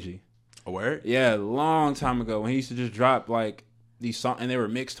Young Deji. A word? Yeah, a long time ago when he used to just drop, like, these songs, and they were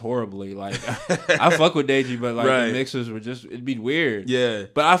mixed horribly. Like, I fuck with Deji, but like the mixes were just, it'd be weird. Yeah.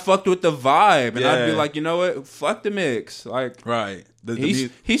 But I fucked with the vibe, and I'd be like, you know what? Fuck the mix. Like,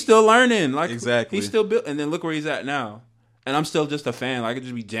 he's still learning. Like, exactly. He's still built, and then look where he's at now. And I'm still just a fan. Like, I could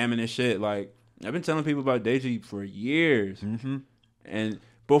just be jamming this shit. Like, I've been telling people about Deji for years. And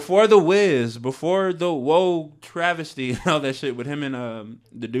before the Wiz, before the Woe travesty and all that shit with him and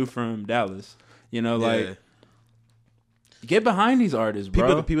the dude from Dallas, you know, like. Get behind these artists,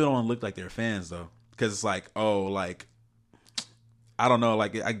 bro. People don't want to look like they're fans though, because it's like, oh, like I don't know,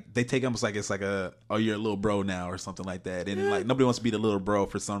 like they take almost like it's like oh, you're a little bro now or something like that, and like nobody wants to be the little bro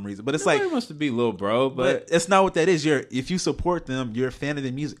for some reason. But it's nobody wants to be little bro, but it's not what that is. If you support them, you're a fan of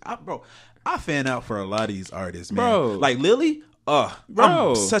their music. I fan out for a lot of these artists, man. Bro. Like Lily. Bro,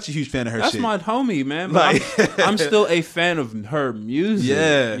 I'm such a huge fan of her. That's shit. my homie, man. But I'm still a fan of her music.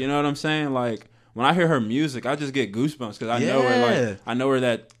 Yeah, you know what I'm saying, like. When I hear her music, I just get goosebumps because I know where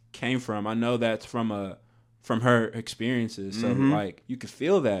that came from. I know that's from her experiences. So like you can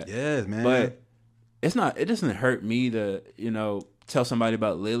feel that. Yeah, man. But it's not. It doesn't hurt me to tell somebody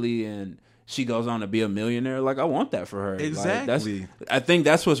about Lily and she goes on to be a millionaire. Like I want that for her. Exactly. I think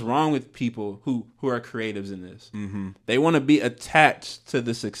that's what's wrong with people who are creatives in this. They want to be attached to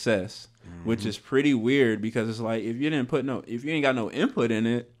the success, which is pretty weird because it's like if you ain't got no input in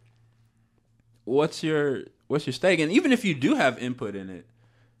it. What's your stake? And even if you do have input in it,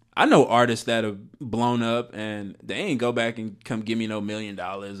 I know artists that have blown up and they ain't go back and come give me no $1 million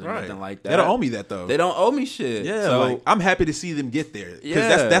or nothing like that. They don't owe me that though. They don't owe me shit. Yeah, so like, I'm happy to see them get there.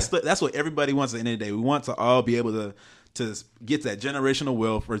 Because that's what everybody wants at the end of the day. We want to all be able to get that generational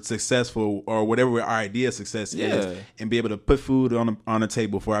wealth or successful or whatever our idea of success is, and be able to put food on the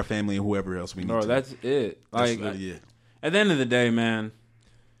table for our family and whoever else we need. Bro, that's it. Like, that's really it. At the end of the day, man.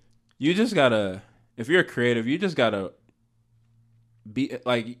 You just gotta, if you're a creative, you just gotta be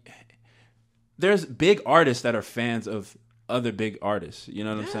like, there's big artists that are fans of other big artists. You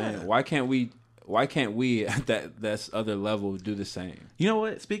know what I'm saying? Why can't we at that other level do the same? You know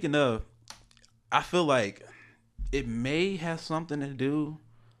what? Speaking of, I feel like it may have something to do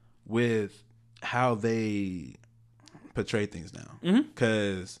with how they portray things now.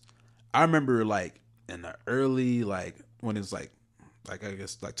 Because I remember like in the early, like when it was like I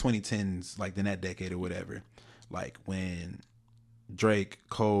guess like 2010s, like in that decade or whatever, like when Drake,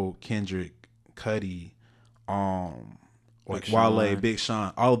 Cole, Kendrick, Cudi, like Wale, Big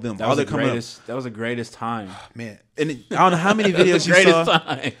Sean, all of them, all their coming up. That was the greatest time, man. And I don't know how many videos you saw,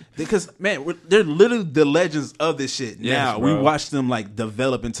 time. Because man, they're literally the legends of this shit. Yes, now bro. We watch them like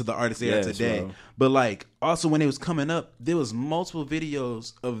develop into the artists they are today. Bro. But like also when it was coming up, there was multiple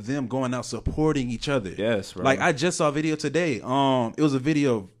videos of them going out supporting each other. Yes, bro. Like I just saw a video today. It was a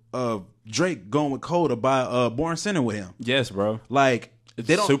video of Drake going with Cole to buy Born Center with him. Yes, bro. Like.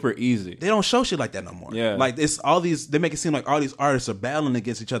 It's super easy. They don't show shit like that no more. Yeah, like it's all these. They make it seem like all these artists are battling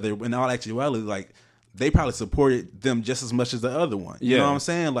against each other. When all actuality, like they probably supported them just as much as the other one. You know what I'm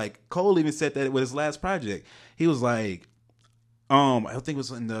saying? Like Cole even said that with his last project. He was like, I think it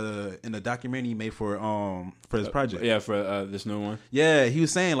was in the documentary he made for his project. Yeah, for this new one. Yeah, he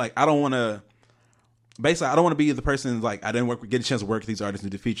was saying like I don't want to. Basically, I don't want to be the person like I didn't get a chance to work with these artists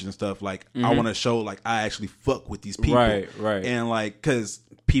and do features and stuff. Like I want to show like I actually fuck with these people, right? And like because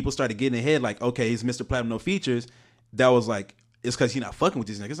people started getting ahead, like okay, he's Mr. Platinum, no features. That was like it's because he's not fucking with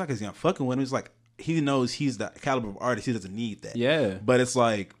these niggas. It's not because he's not fucking with them. It's like he knows he's the caliber of artist. He doesn't need that. Yeah, but it's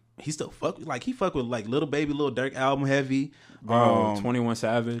like he still fuck with like Little Baby, Lil Durk album heavy. Bro, 21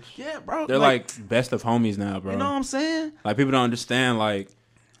 Savage. Yeah, bro. They're like best of homies now, bro. You know what I'm saying? Like people don't understand. Like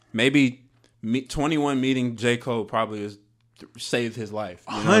maybe. 21 meeting J. Cole probably has saved his life.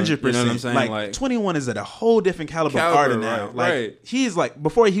 100%. You know what I'm saying? Like 21 is at a whole different caliber of artist now. Like he's like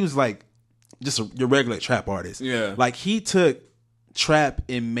before he was like just your regular trap artist. Yeah. Like he took trap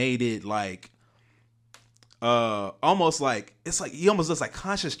and made it like almost like it's like he almost looks like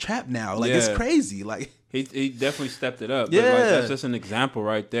conscious trap now. Like it's crazy. Like he definitely stepped it up. Yeah, but like, that's just an example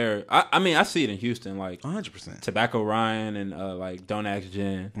right there. I mean, I see it in Houston, like 100%. Tobacco Ryan and like Don't Ask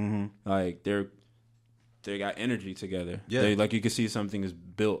Jen. Like they got energy together. Yeah, like you can see something is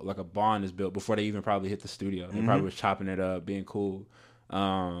built, like a bond is built before they even probably hit the studio. They probably was chopping it up, being cool.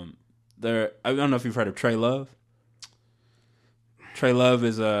 I don't know if you've heard of Trey Love. Trey Love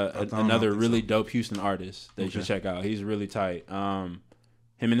is another really dope Houston artist that you should check out. He's really tight. Him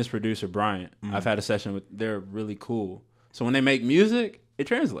and his producer Bryant, I've had a session with. They're really cool. So when they make music, it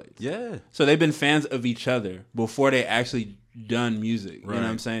translates. Yeah. So they've been fans of each other before they actually done music. Right. You know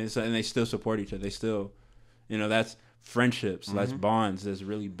what I'm saying? So, and they still support each other. They still, that's friendships. That's bonds that's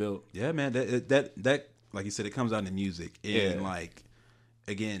really built. Yeah, man. That like you said, it comes out in music. And like,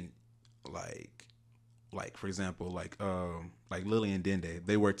 again, like for example, like Lily and Dende,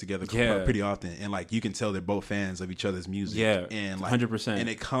 they work together pretty often, and like you can tell they're both fans of each other's music. Yeah, and like 100%, and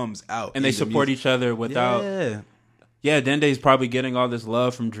it comes out, and they support each other without. Yeah, Dende's probably getting all this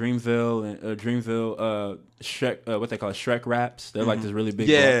love from Dreamville and Shrek, what they call it, Shrek raps. They're like this really big.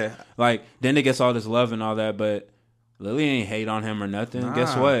 Yeah, like Dende gets all this love and all that, but Lily ain't hate on him or nothing. Nah.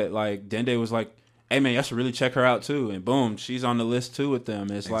 Guess what? Like Dende was like, "Hey man, y'all should really check her out too," and boom, she's on the list too with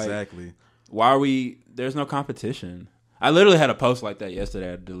them. It's exactly. Like, why are we? There's no competition. I literally had a post like that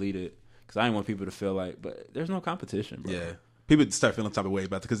yesterday. I deleted it because I didn't want people to feel like, but there's no competition, bro. Yeah. People start feeling type of way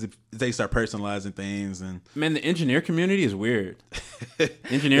about it because they start personalizing things. And man, the engineer community is weird.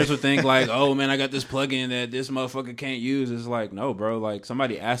 Engineers would think like, oh man, I got this plugin that this motherfucker can't use. It's like, no, bro. Like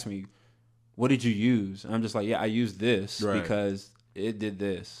somebody asked me, what did you use? And I'm just like, yeah, I used this because it did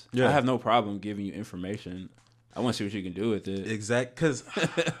this. Yeah. I have no problem giving you information. I want to see what you can do with it. Exactly, because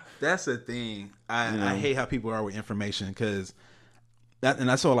that's the thing. I hate how people are with information because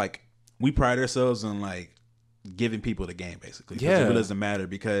that's all like we pride ourselves on like giving people the game basically. Yeah, it really doesn't matter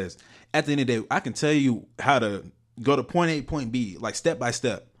because at the end of the day, I can tell you how to go to point A, point B, like step by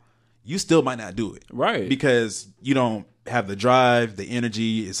step. You still might not do it, right? Because you don't have the drive, the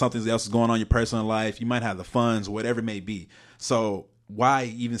energy. If something else is going on in your personal life, you might have the funds, whatever it may be. So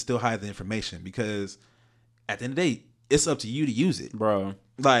why even still hide the information? Because at the end of the day, it's up to you to use it. Bro.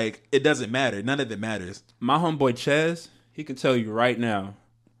 Like, it doesn't matter. None of it matters. My homeboy Ches, he can tell you right now,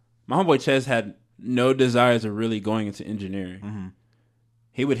 my homeboy Ches had no desires of really going into engineering.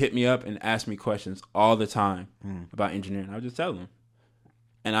 He would hit me up and ask me questions all the time about engineering. I would just tell him.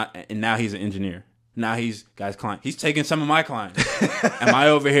 And now he's an engineer. Now he's client. He's taking some of my clients. Am I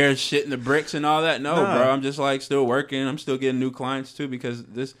over here shitting the bricks and all that? No, bro. I'm just like still working. I'm still getting new clients too because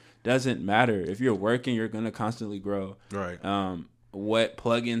this doesn't matter. If you're working, you're gonna constantly grow. Right. What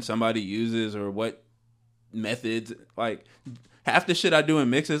plugin somebody uses or what methods, like half the shit I do in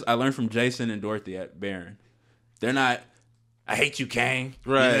mixes, I learned from Jason and Dorothy at Barron. They're not. I hate you, Kang.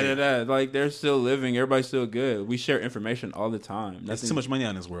 Right. Like they're still living. Everybody's still good. We share information all the time. There's too much money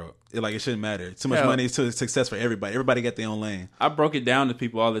on this world. It shouldn't matter. Too much money to success for everybody. Everybody got their own lane. I broke it down to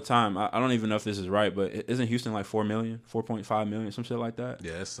people all the time. I don't even know if this is right, but isn't Houston like 4 million, 4.5 million, some shit like that?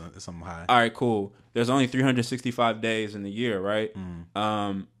 Yeah, it's something high. All right, cool. There's only 365 days in the year, right?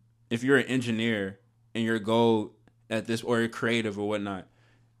 If you're an engineer and your goal at this, or you're creative or whatnot,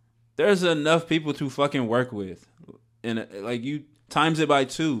 there's enough people to fucking work with. And like you times it by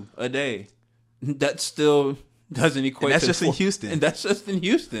 2 a day, that still doesn't equate. And that's just in Houston. And that's just in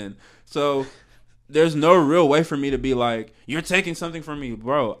Houston. So there's no real way for me to be like, you're taking something from me,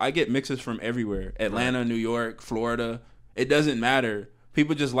 bro. I get mixes from everywhere: Atlanta, New York, Florida. It doesn't matter.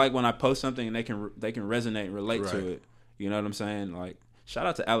 People just like when I post something and they can resonate and relate to it. You know what I'm saying? Like, shout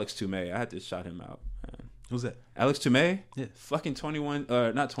out to Alex Toomey. I had to shout him out. Man. Who's that? Alex Toomey? Yeah, fucking 21.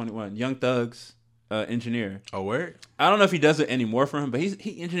 Not 21. Young Thug's. Engineer. Oh, word? I don't know if he does it anymore for him, but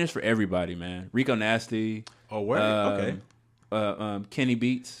he engineers for everybody, man. Rico Nasty. Oh, word? Okay. Kenny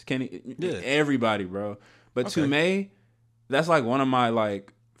Beats. Everybody, bro. But Toomey, that's like one of my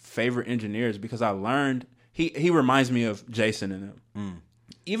like favorite engineers because I learned he reminds me of Jason and them.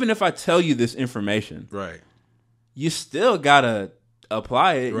 Even if I tell you this information, right, you still gotta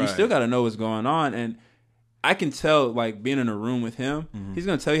apply it. Right. You still gotta know what's going on. And I can tell, like, being in a room with him, he's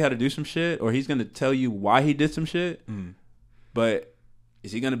going to tell you how to do some shit, or he's going to tell you why he did some shit. But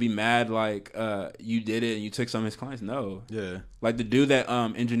is he going to be mad, like, you did it and you took some of his clients? No. Yeah. Like, the dude that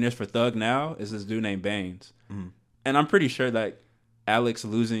engineers for Thug now is this dude named Baines. And I'm pretty sure that Alex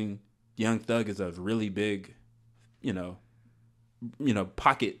losing Young Thug is a really big,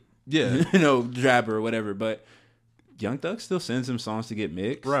 pocket, jabber or whatever. But Young Thug still sends him songs to get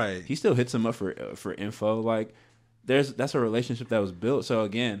mixed. Right. He still hits him up for info. Like, that's a relationship that was built. So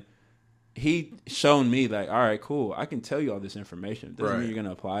again, he shown me like, all right, cool. I can tell you all this information. Doesn't mean Right. you're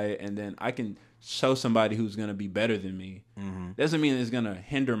gonna apply it, and then I can show somebody who's gonna be better than me. Doesn't mean it's gonna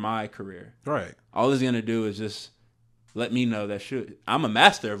hinder my career. Right. All it's gonna do is just let me know that I'm a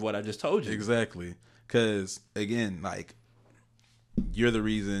master of what I just told you. Exactly. Because again, like, you're the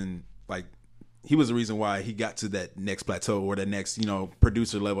reason. Like, he was the reason why he got to that next plateau or that next,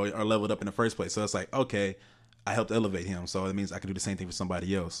 producer level or leveled up in the first place. So it's like, okay, I helped elevate him, so it means I can do the same thing for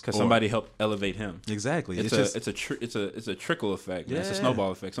somebody else. Because somebody helped elevate him. Exactly. It's a trickle effect. Yeah. It's a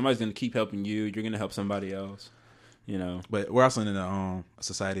snowball effect. Somebody's gonna keep helping you. You're gonna help somebody else. But we're also in a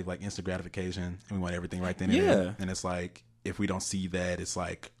society of like instant gratification, and we want everything right then and there. And it's like, if we don't see that, it's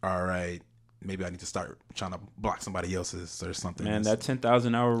like, all right, maybe I need to start trying to block somebody else's or something. Man, that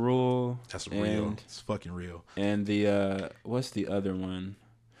 10,000 hour rule. That's real. It's fucking real. And the what's the other one?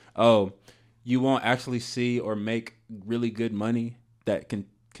 Oh, you won't actually see or make really good money that can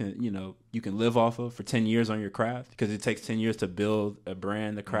you can live off of for 10 years on your craft, because it takes 10 years to build a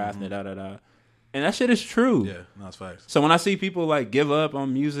brand, the craft, and and that shit is true. Yeah, no, it's facts. So when I see people like give up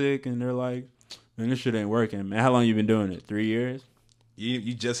on music and they're like, man, this shit ain't working, man. How long you been doing it? 3 years?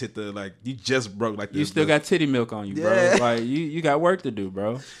 You just hit you just broke like this. You still got titty milk on you, bro. Like you got work to do,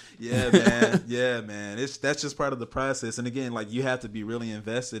 bro. Yeah, man. Yeah, man. That's just part of the process. And again, like, you have to be really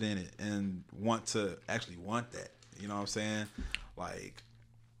invested in it and want that. You know what I'm saying? Like,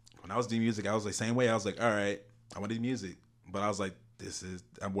 when I was doing music, I was the same way. I was like, all right, I want to do music, but I was like, this is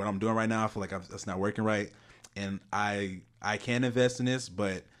what I'm doing right now. I feel like that's not working right, and I can invest in this,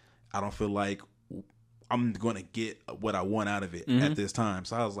 but I don't feel like I'm going to get what I want out of it at this time.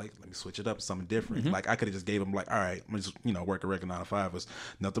 So I was like, let me switch it up to something different. Like, I could have just gave them like, all right, I'm just, work a regular 9 to 5. There's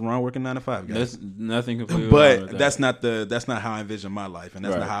nothing wrong working 9 to 5, guys. There's nothing completely but wrong with that's not how I envision my life, and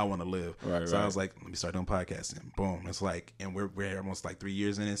that's not how I want to live. So I was like, let me start doing podcasting. Boom. It's like, and we're almost like 3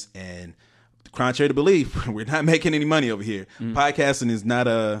 years in this, and contrary to belief, we're not making any money over here. Podcasting is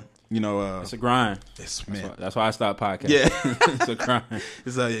not it's a grind. That's why I stopped podcasting. Yeah. It's a grind.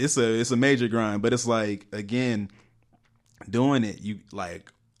 It's a major grind, but it's like, again, doing it,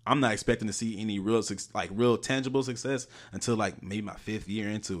 I'm not expecting to see any real tangible success until like maybe my 5th year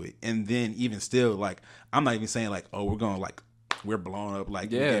into it. And then even still, like, I'm not even saying like, oh, we're blowing up, like,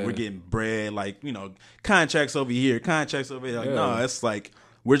 we're getting bread, like, contracts over here, contracts over here. Like, no, it's like,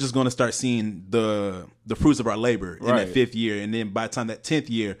 we're just going to start seeing the fruits of our labor in that 5th year. And then by the time that 10th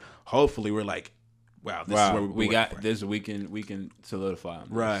year, hopefully we're like, wow, this is where we got this. We can solidify them.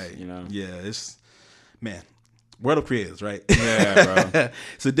 Right. Yeah, it's, man, world of creatives, right? Yeah, bro.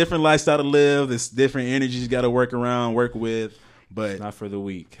 It's a different lifestyle to live. It's different energies you got to work with. But it's not for the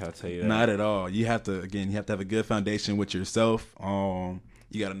weak, I'll tell you that. Not at all. You have to have a good foundation with yourself.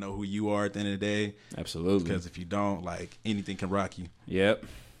 You got to know who you are at the end of the day. Absolutely. Because if you don't, like, anything can rock you. Yep.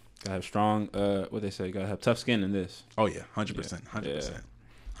 Gotta have strong, what they say, you gotta have tough skin in this. Oh, yeah. 100%.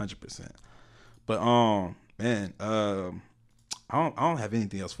 100%. But, man, I don't have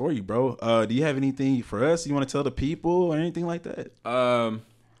anything else for you, bro. Do you have anything for us you want to tell the people or anything like that?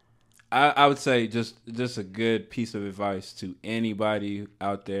 I would say just a good piece of advice to anybody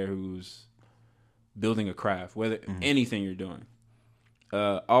out there who's building a craft, whether anything you're doing.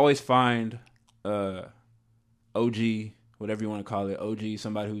 Always find OG, whatever you want to call it, OG,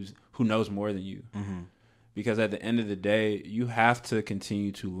 somebody who knows more than you. Because at the end of the day, you have to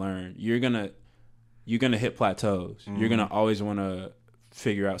continue to learn. You're gonna hit plateaus. You're gonna always want to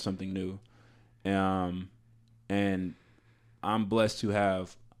figure out something new. And I'm blessed to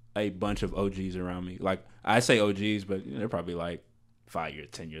have a bunch of OGs around me. Like, I say OGs, but they're probably like 5 years,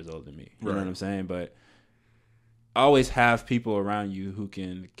 10 years older than me. You know what I'm saying? But always have people around you who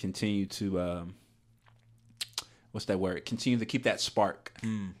can continue to what's that word? Continue to keep that spark.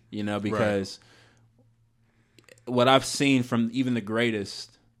 Because what I've seen from even the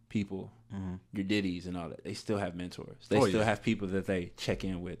greatest people, your Diddy's and all that, they still have mentors. They still have people that they check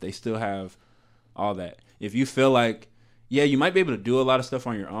in with. They still have all that. If you feel like, you might be able to do a lot of stuff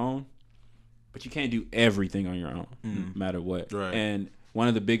on your own, but you can't do everything on your own, no matter what. Right. And one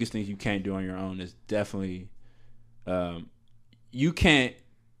of the biggest things you can't do on your own is definitely, you can't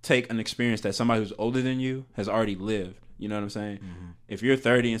take an experience that somebody who's older than you has already lived. You know what I'm saying? If you're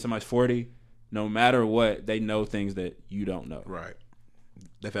 30 and somebody's 40, no matter what, they know things that you don't know. Right.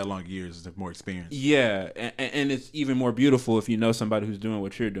 They've had long years, they've more experience. Yeah, and it's even more beautiful if you know somebody who's doing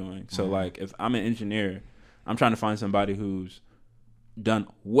what you're doing. So, like, if I'm an engineer, I'm trying to find somebody who's done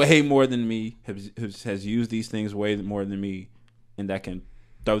way more than me, has used these things way more than me, and that can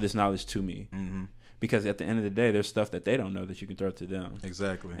throw this knowledge to me. Because at the end of the day, there's stuff that they don't know that you can throw to them.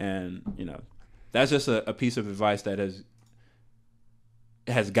 Exactly. And, that's just a piece of advice that has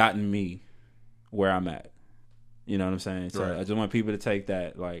has gotten me where I'm at. You know what I'm saying? So Right. I just want people to take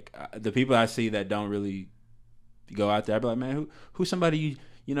that. Like the people I see that don't really go out there, I be like, man, who's somebody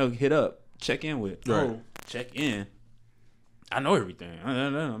you know hit up, check in with? Right. Oh, check in. I know everything.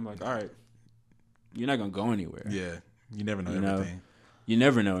 I'm like, all right, you're not gonna go anywhere. Yeah, you never know You everything. You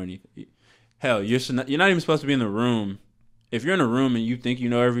never know anything. Hell, you're not even supposed to be in the room. If you're in a room and you think you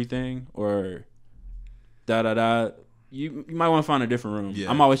know everything, or you might want to find a different room. Yeah.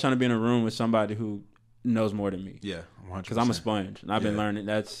 I'm always trying to be in a room with somebody who knows more than me. Yeah, 100%. Because I'm a sponge, and I've been learning.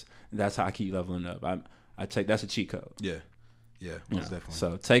 That's how I keep leveling up. That's a cheat code. Yeah, most definitely.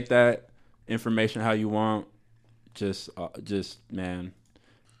 So take that information how you want. Just man,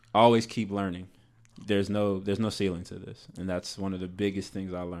 always keep learning. There's no ceiling to this, and that's one of the biggest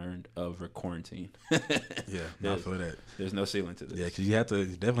things I learned of quarantine. Yeah, I feel that. There's no ceiling to this. Yeah, because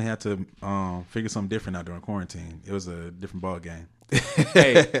you definitely had to figure something different out during quarantine. It was a different ball game.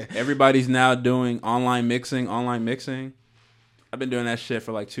 Hey, everybody's now doing online mixing. I've been doing that shit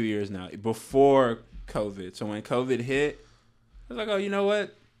for like 2 years now. Before COVID, so when COVID hit, I was like, oh, you know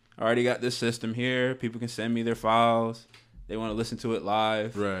what? I already got this system here. People can send me their files. They want to listen to it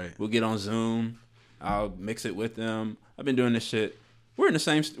live. Right. We'll get on Zoom. I'll mix it with them. I've been doing this shit. We're in the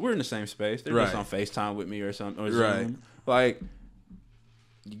same space. They're just on FaceTime with me or something or Zoom. Right. Like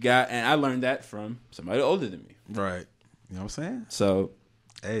and I learned that from somebody older than me. Right. You know what I'm saying? So,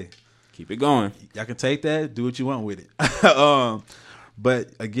 hey, keep it going. Y'all can take that, do what you want with it.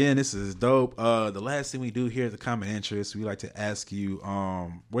 But again, this is dope. The last thing we do here at the Common Interest, we like to ask you,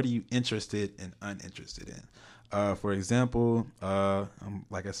 what are you interested and uninterested in? For example,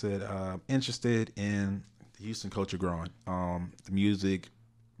 like I said, interested in the Houston culture growing, the music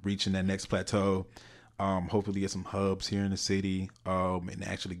reaching that next plateau. Hopefully get some hubs here in the city, and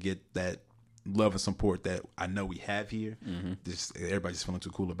actually get that love and support that I know we have here. Mm-hmm. Everybody's feeling too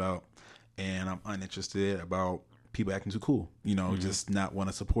cool about, and I'm uninterested about people acting too cool. You know, just not want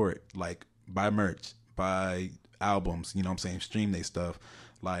to support. Like buy merch, buy albums. You know what I'm saying? Stream their stuff.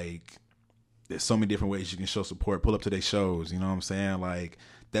 Like there's so many different ways you can show support. Pull up to their shows. You know what I'm saying? Like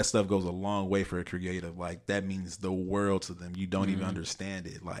that stuff goes a long way for a creative. Like that means the world to them. You don't even understand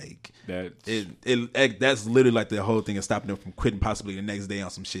it. Like that's literally like the whole thing of stopping them from quitting possibly the next day on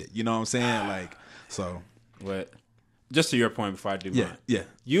some shit. You know what I'm saying? Like so. What? Just to your point before I do mine. Yeah.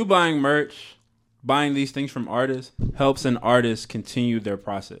 You buying merch, buying these things from artists helps an artist continue their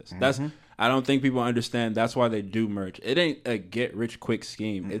process. I don't think people understand that's why they do merch. It ain't a get rich quick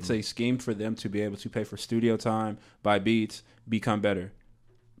scheme. It's a scheme for them to be able to pay for studio time, buy beats, become better.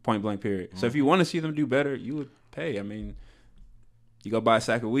 Point blank period. So if you want to see them do better, you would pay. I mean, you go buy a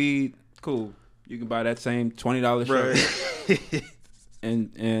sack of weed, cool. You can buy that same $20 shirt. Right.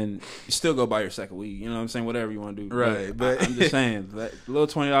 and you still go buy your sack of weed. You know what I'm saying? Whatever you want to do. Right. But I'm just saying, that little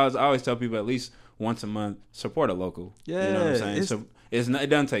 $20, I always tell people at least once a month, support a local. Yeah. You know what I'm saying? It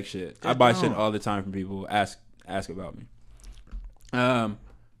doesn't take shit. I buy shit all the time from people who ask about me. I'm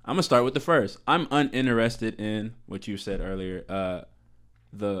gonna start with the first. I'm uninterested in what you said earlier.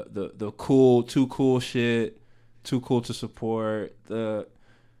 The cool, too cool shit, too cool to support, the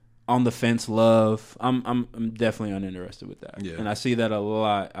on the fence love. I'm definitely uninterested with that. Yeah. And I see that a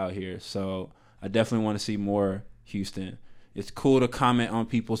lot out here. So I definitely want to see more Houston. It's cool to comment on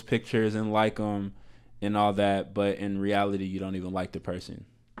people's pictures and like them and all that, but in reality, you don't even like the person.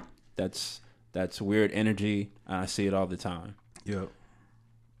 That's weird energy, and I see it all the time. Yep.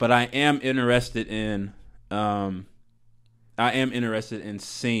 But I am interested in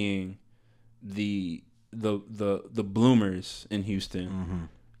seeing the bloomers in Houston.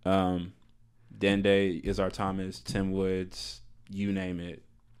 Dende, Izar Thomas, Tim Woods, you name it,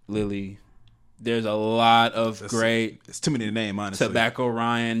 Lily. There's a lot of great. It's too many to name, honestly. Tobacco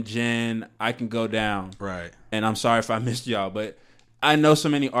Ryan, Jen, I can go down. Right. And I'm sorry if I missed y'all, but I know so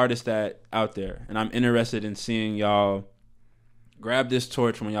many artists that out there, and I'm interested in seeing y'all grab this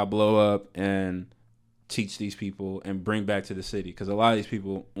torch when y'all blow up and teach these people and bring back to the city. Because a lot of these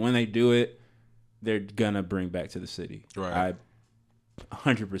people, when they do it, they're gonna bring back to the city. Right. I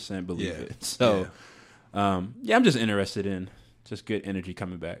 100% believe it. So, I'm just interested in just good energy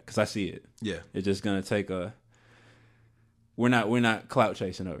coming back because I see it. Yeah, it's just gonna take a. We're not clout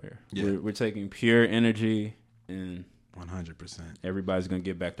chasing over here. Yeah. We're taking pure energy and 100%. Everybody's gonna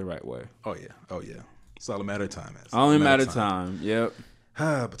get back the right way. Oh yeah. It's all a matter of time. Only a matter of time. Yep.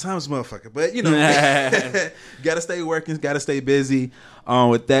 But time's a motherfucker. But you know, gotta stay working, gotta stay busy.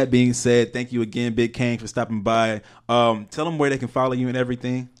 With that being said, thank you again, Big Kang, for stopping by. Tell them where they can follow you and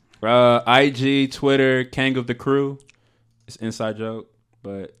everything. IG, Twitter, Kang of the Crew. It's inside joke,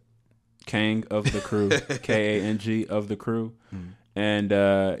 but Kang of the Crew, Kang of the Crew. And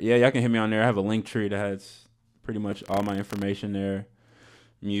y'all can hit me on there. I have a link tree that has pretty much all my information there.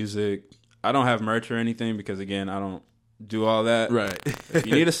 Music. I don't have merch or anything because, again, I don't do all that. Right. If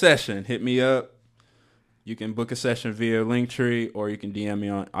you need a session, hit me up. You can book a session via Linktree, or you can DM me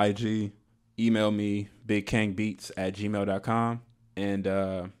on IG. Email me, bigkangbeats@gmail.com. And,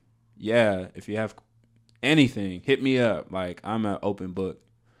 if you have anything, hit me up. Like, I'm an open book.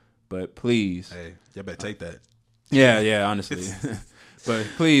 But please. Hey, y'all better take that. Yeah, honestly. But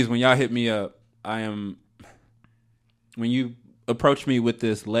please, when y'all hit me up, when you approach me with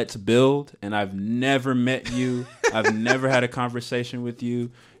this, let's build, and I've never met you, I've never had a conversation with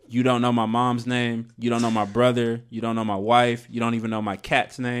you, you don't know my mom's name, you don't know my brother, you don't know my wife, you don't even know my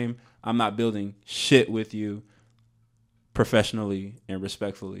cat's name, I'm not building shit with you professionally and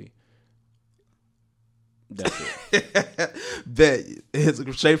respectfully. That's it. That is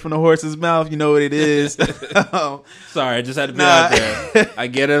straight from the horse's mouth. You know what it is. Sorry, I just had to be out there. I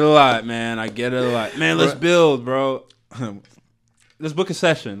get it a lot, man. Man, let's build, bro. Let's book a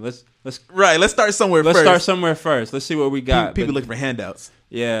session. Let's start somewhere first. Let's start somewhere first. Let's see what we got. People looking for handouts.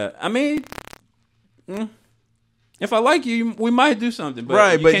 Yeah. I mean, if I like you, we might do something.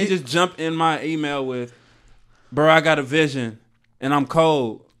 But you can't just jump in my email with, bro, I got a vision and I'm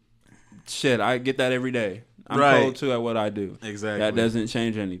cold. Shit, I get that every day. I'm cold too at what I do. Exactly. That doesn't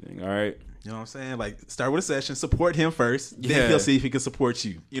change anything, all right? You know what I'm saying? Like, start with a session, support him first, then he'll see if he can support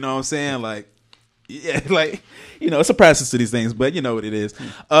you. You know what I'm saying? Like, yeah, like, it's a process to these things, but you know what it is.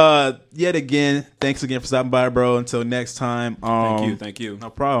 Yet again, thanks again for stopping by, bro. Until next time. Thank you.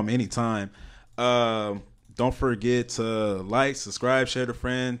 No problem. Anytime. Don't forget to like, subscribe, share to a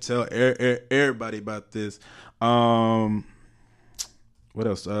friend, tell everybody about this. What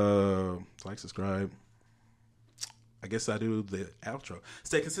else? Like, subscribe. I guess I do the outro.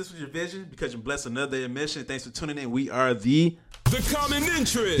 Stay consistent with your vision because you're blessed another admission. Thanks for tuning in. We are the Common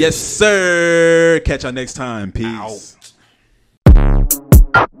Interest. Yes, sir. Catch y'all next time. Peace.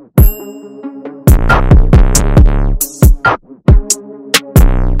 Ow.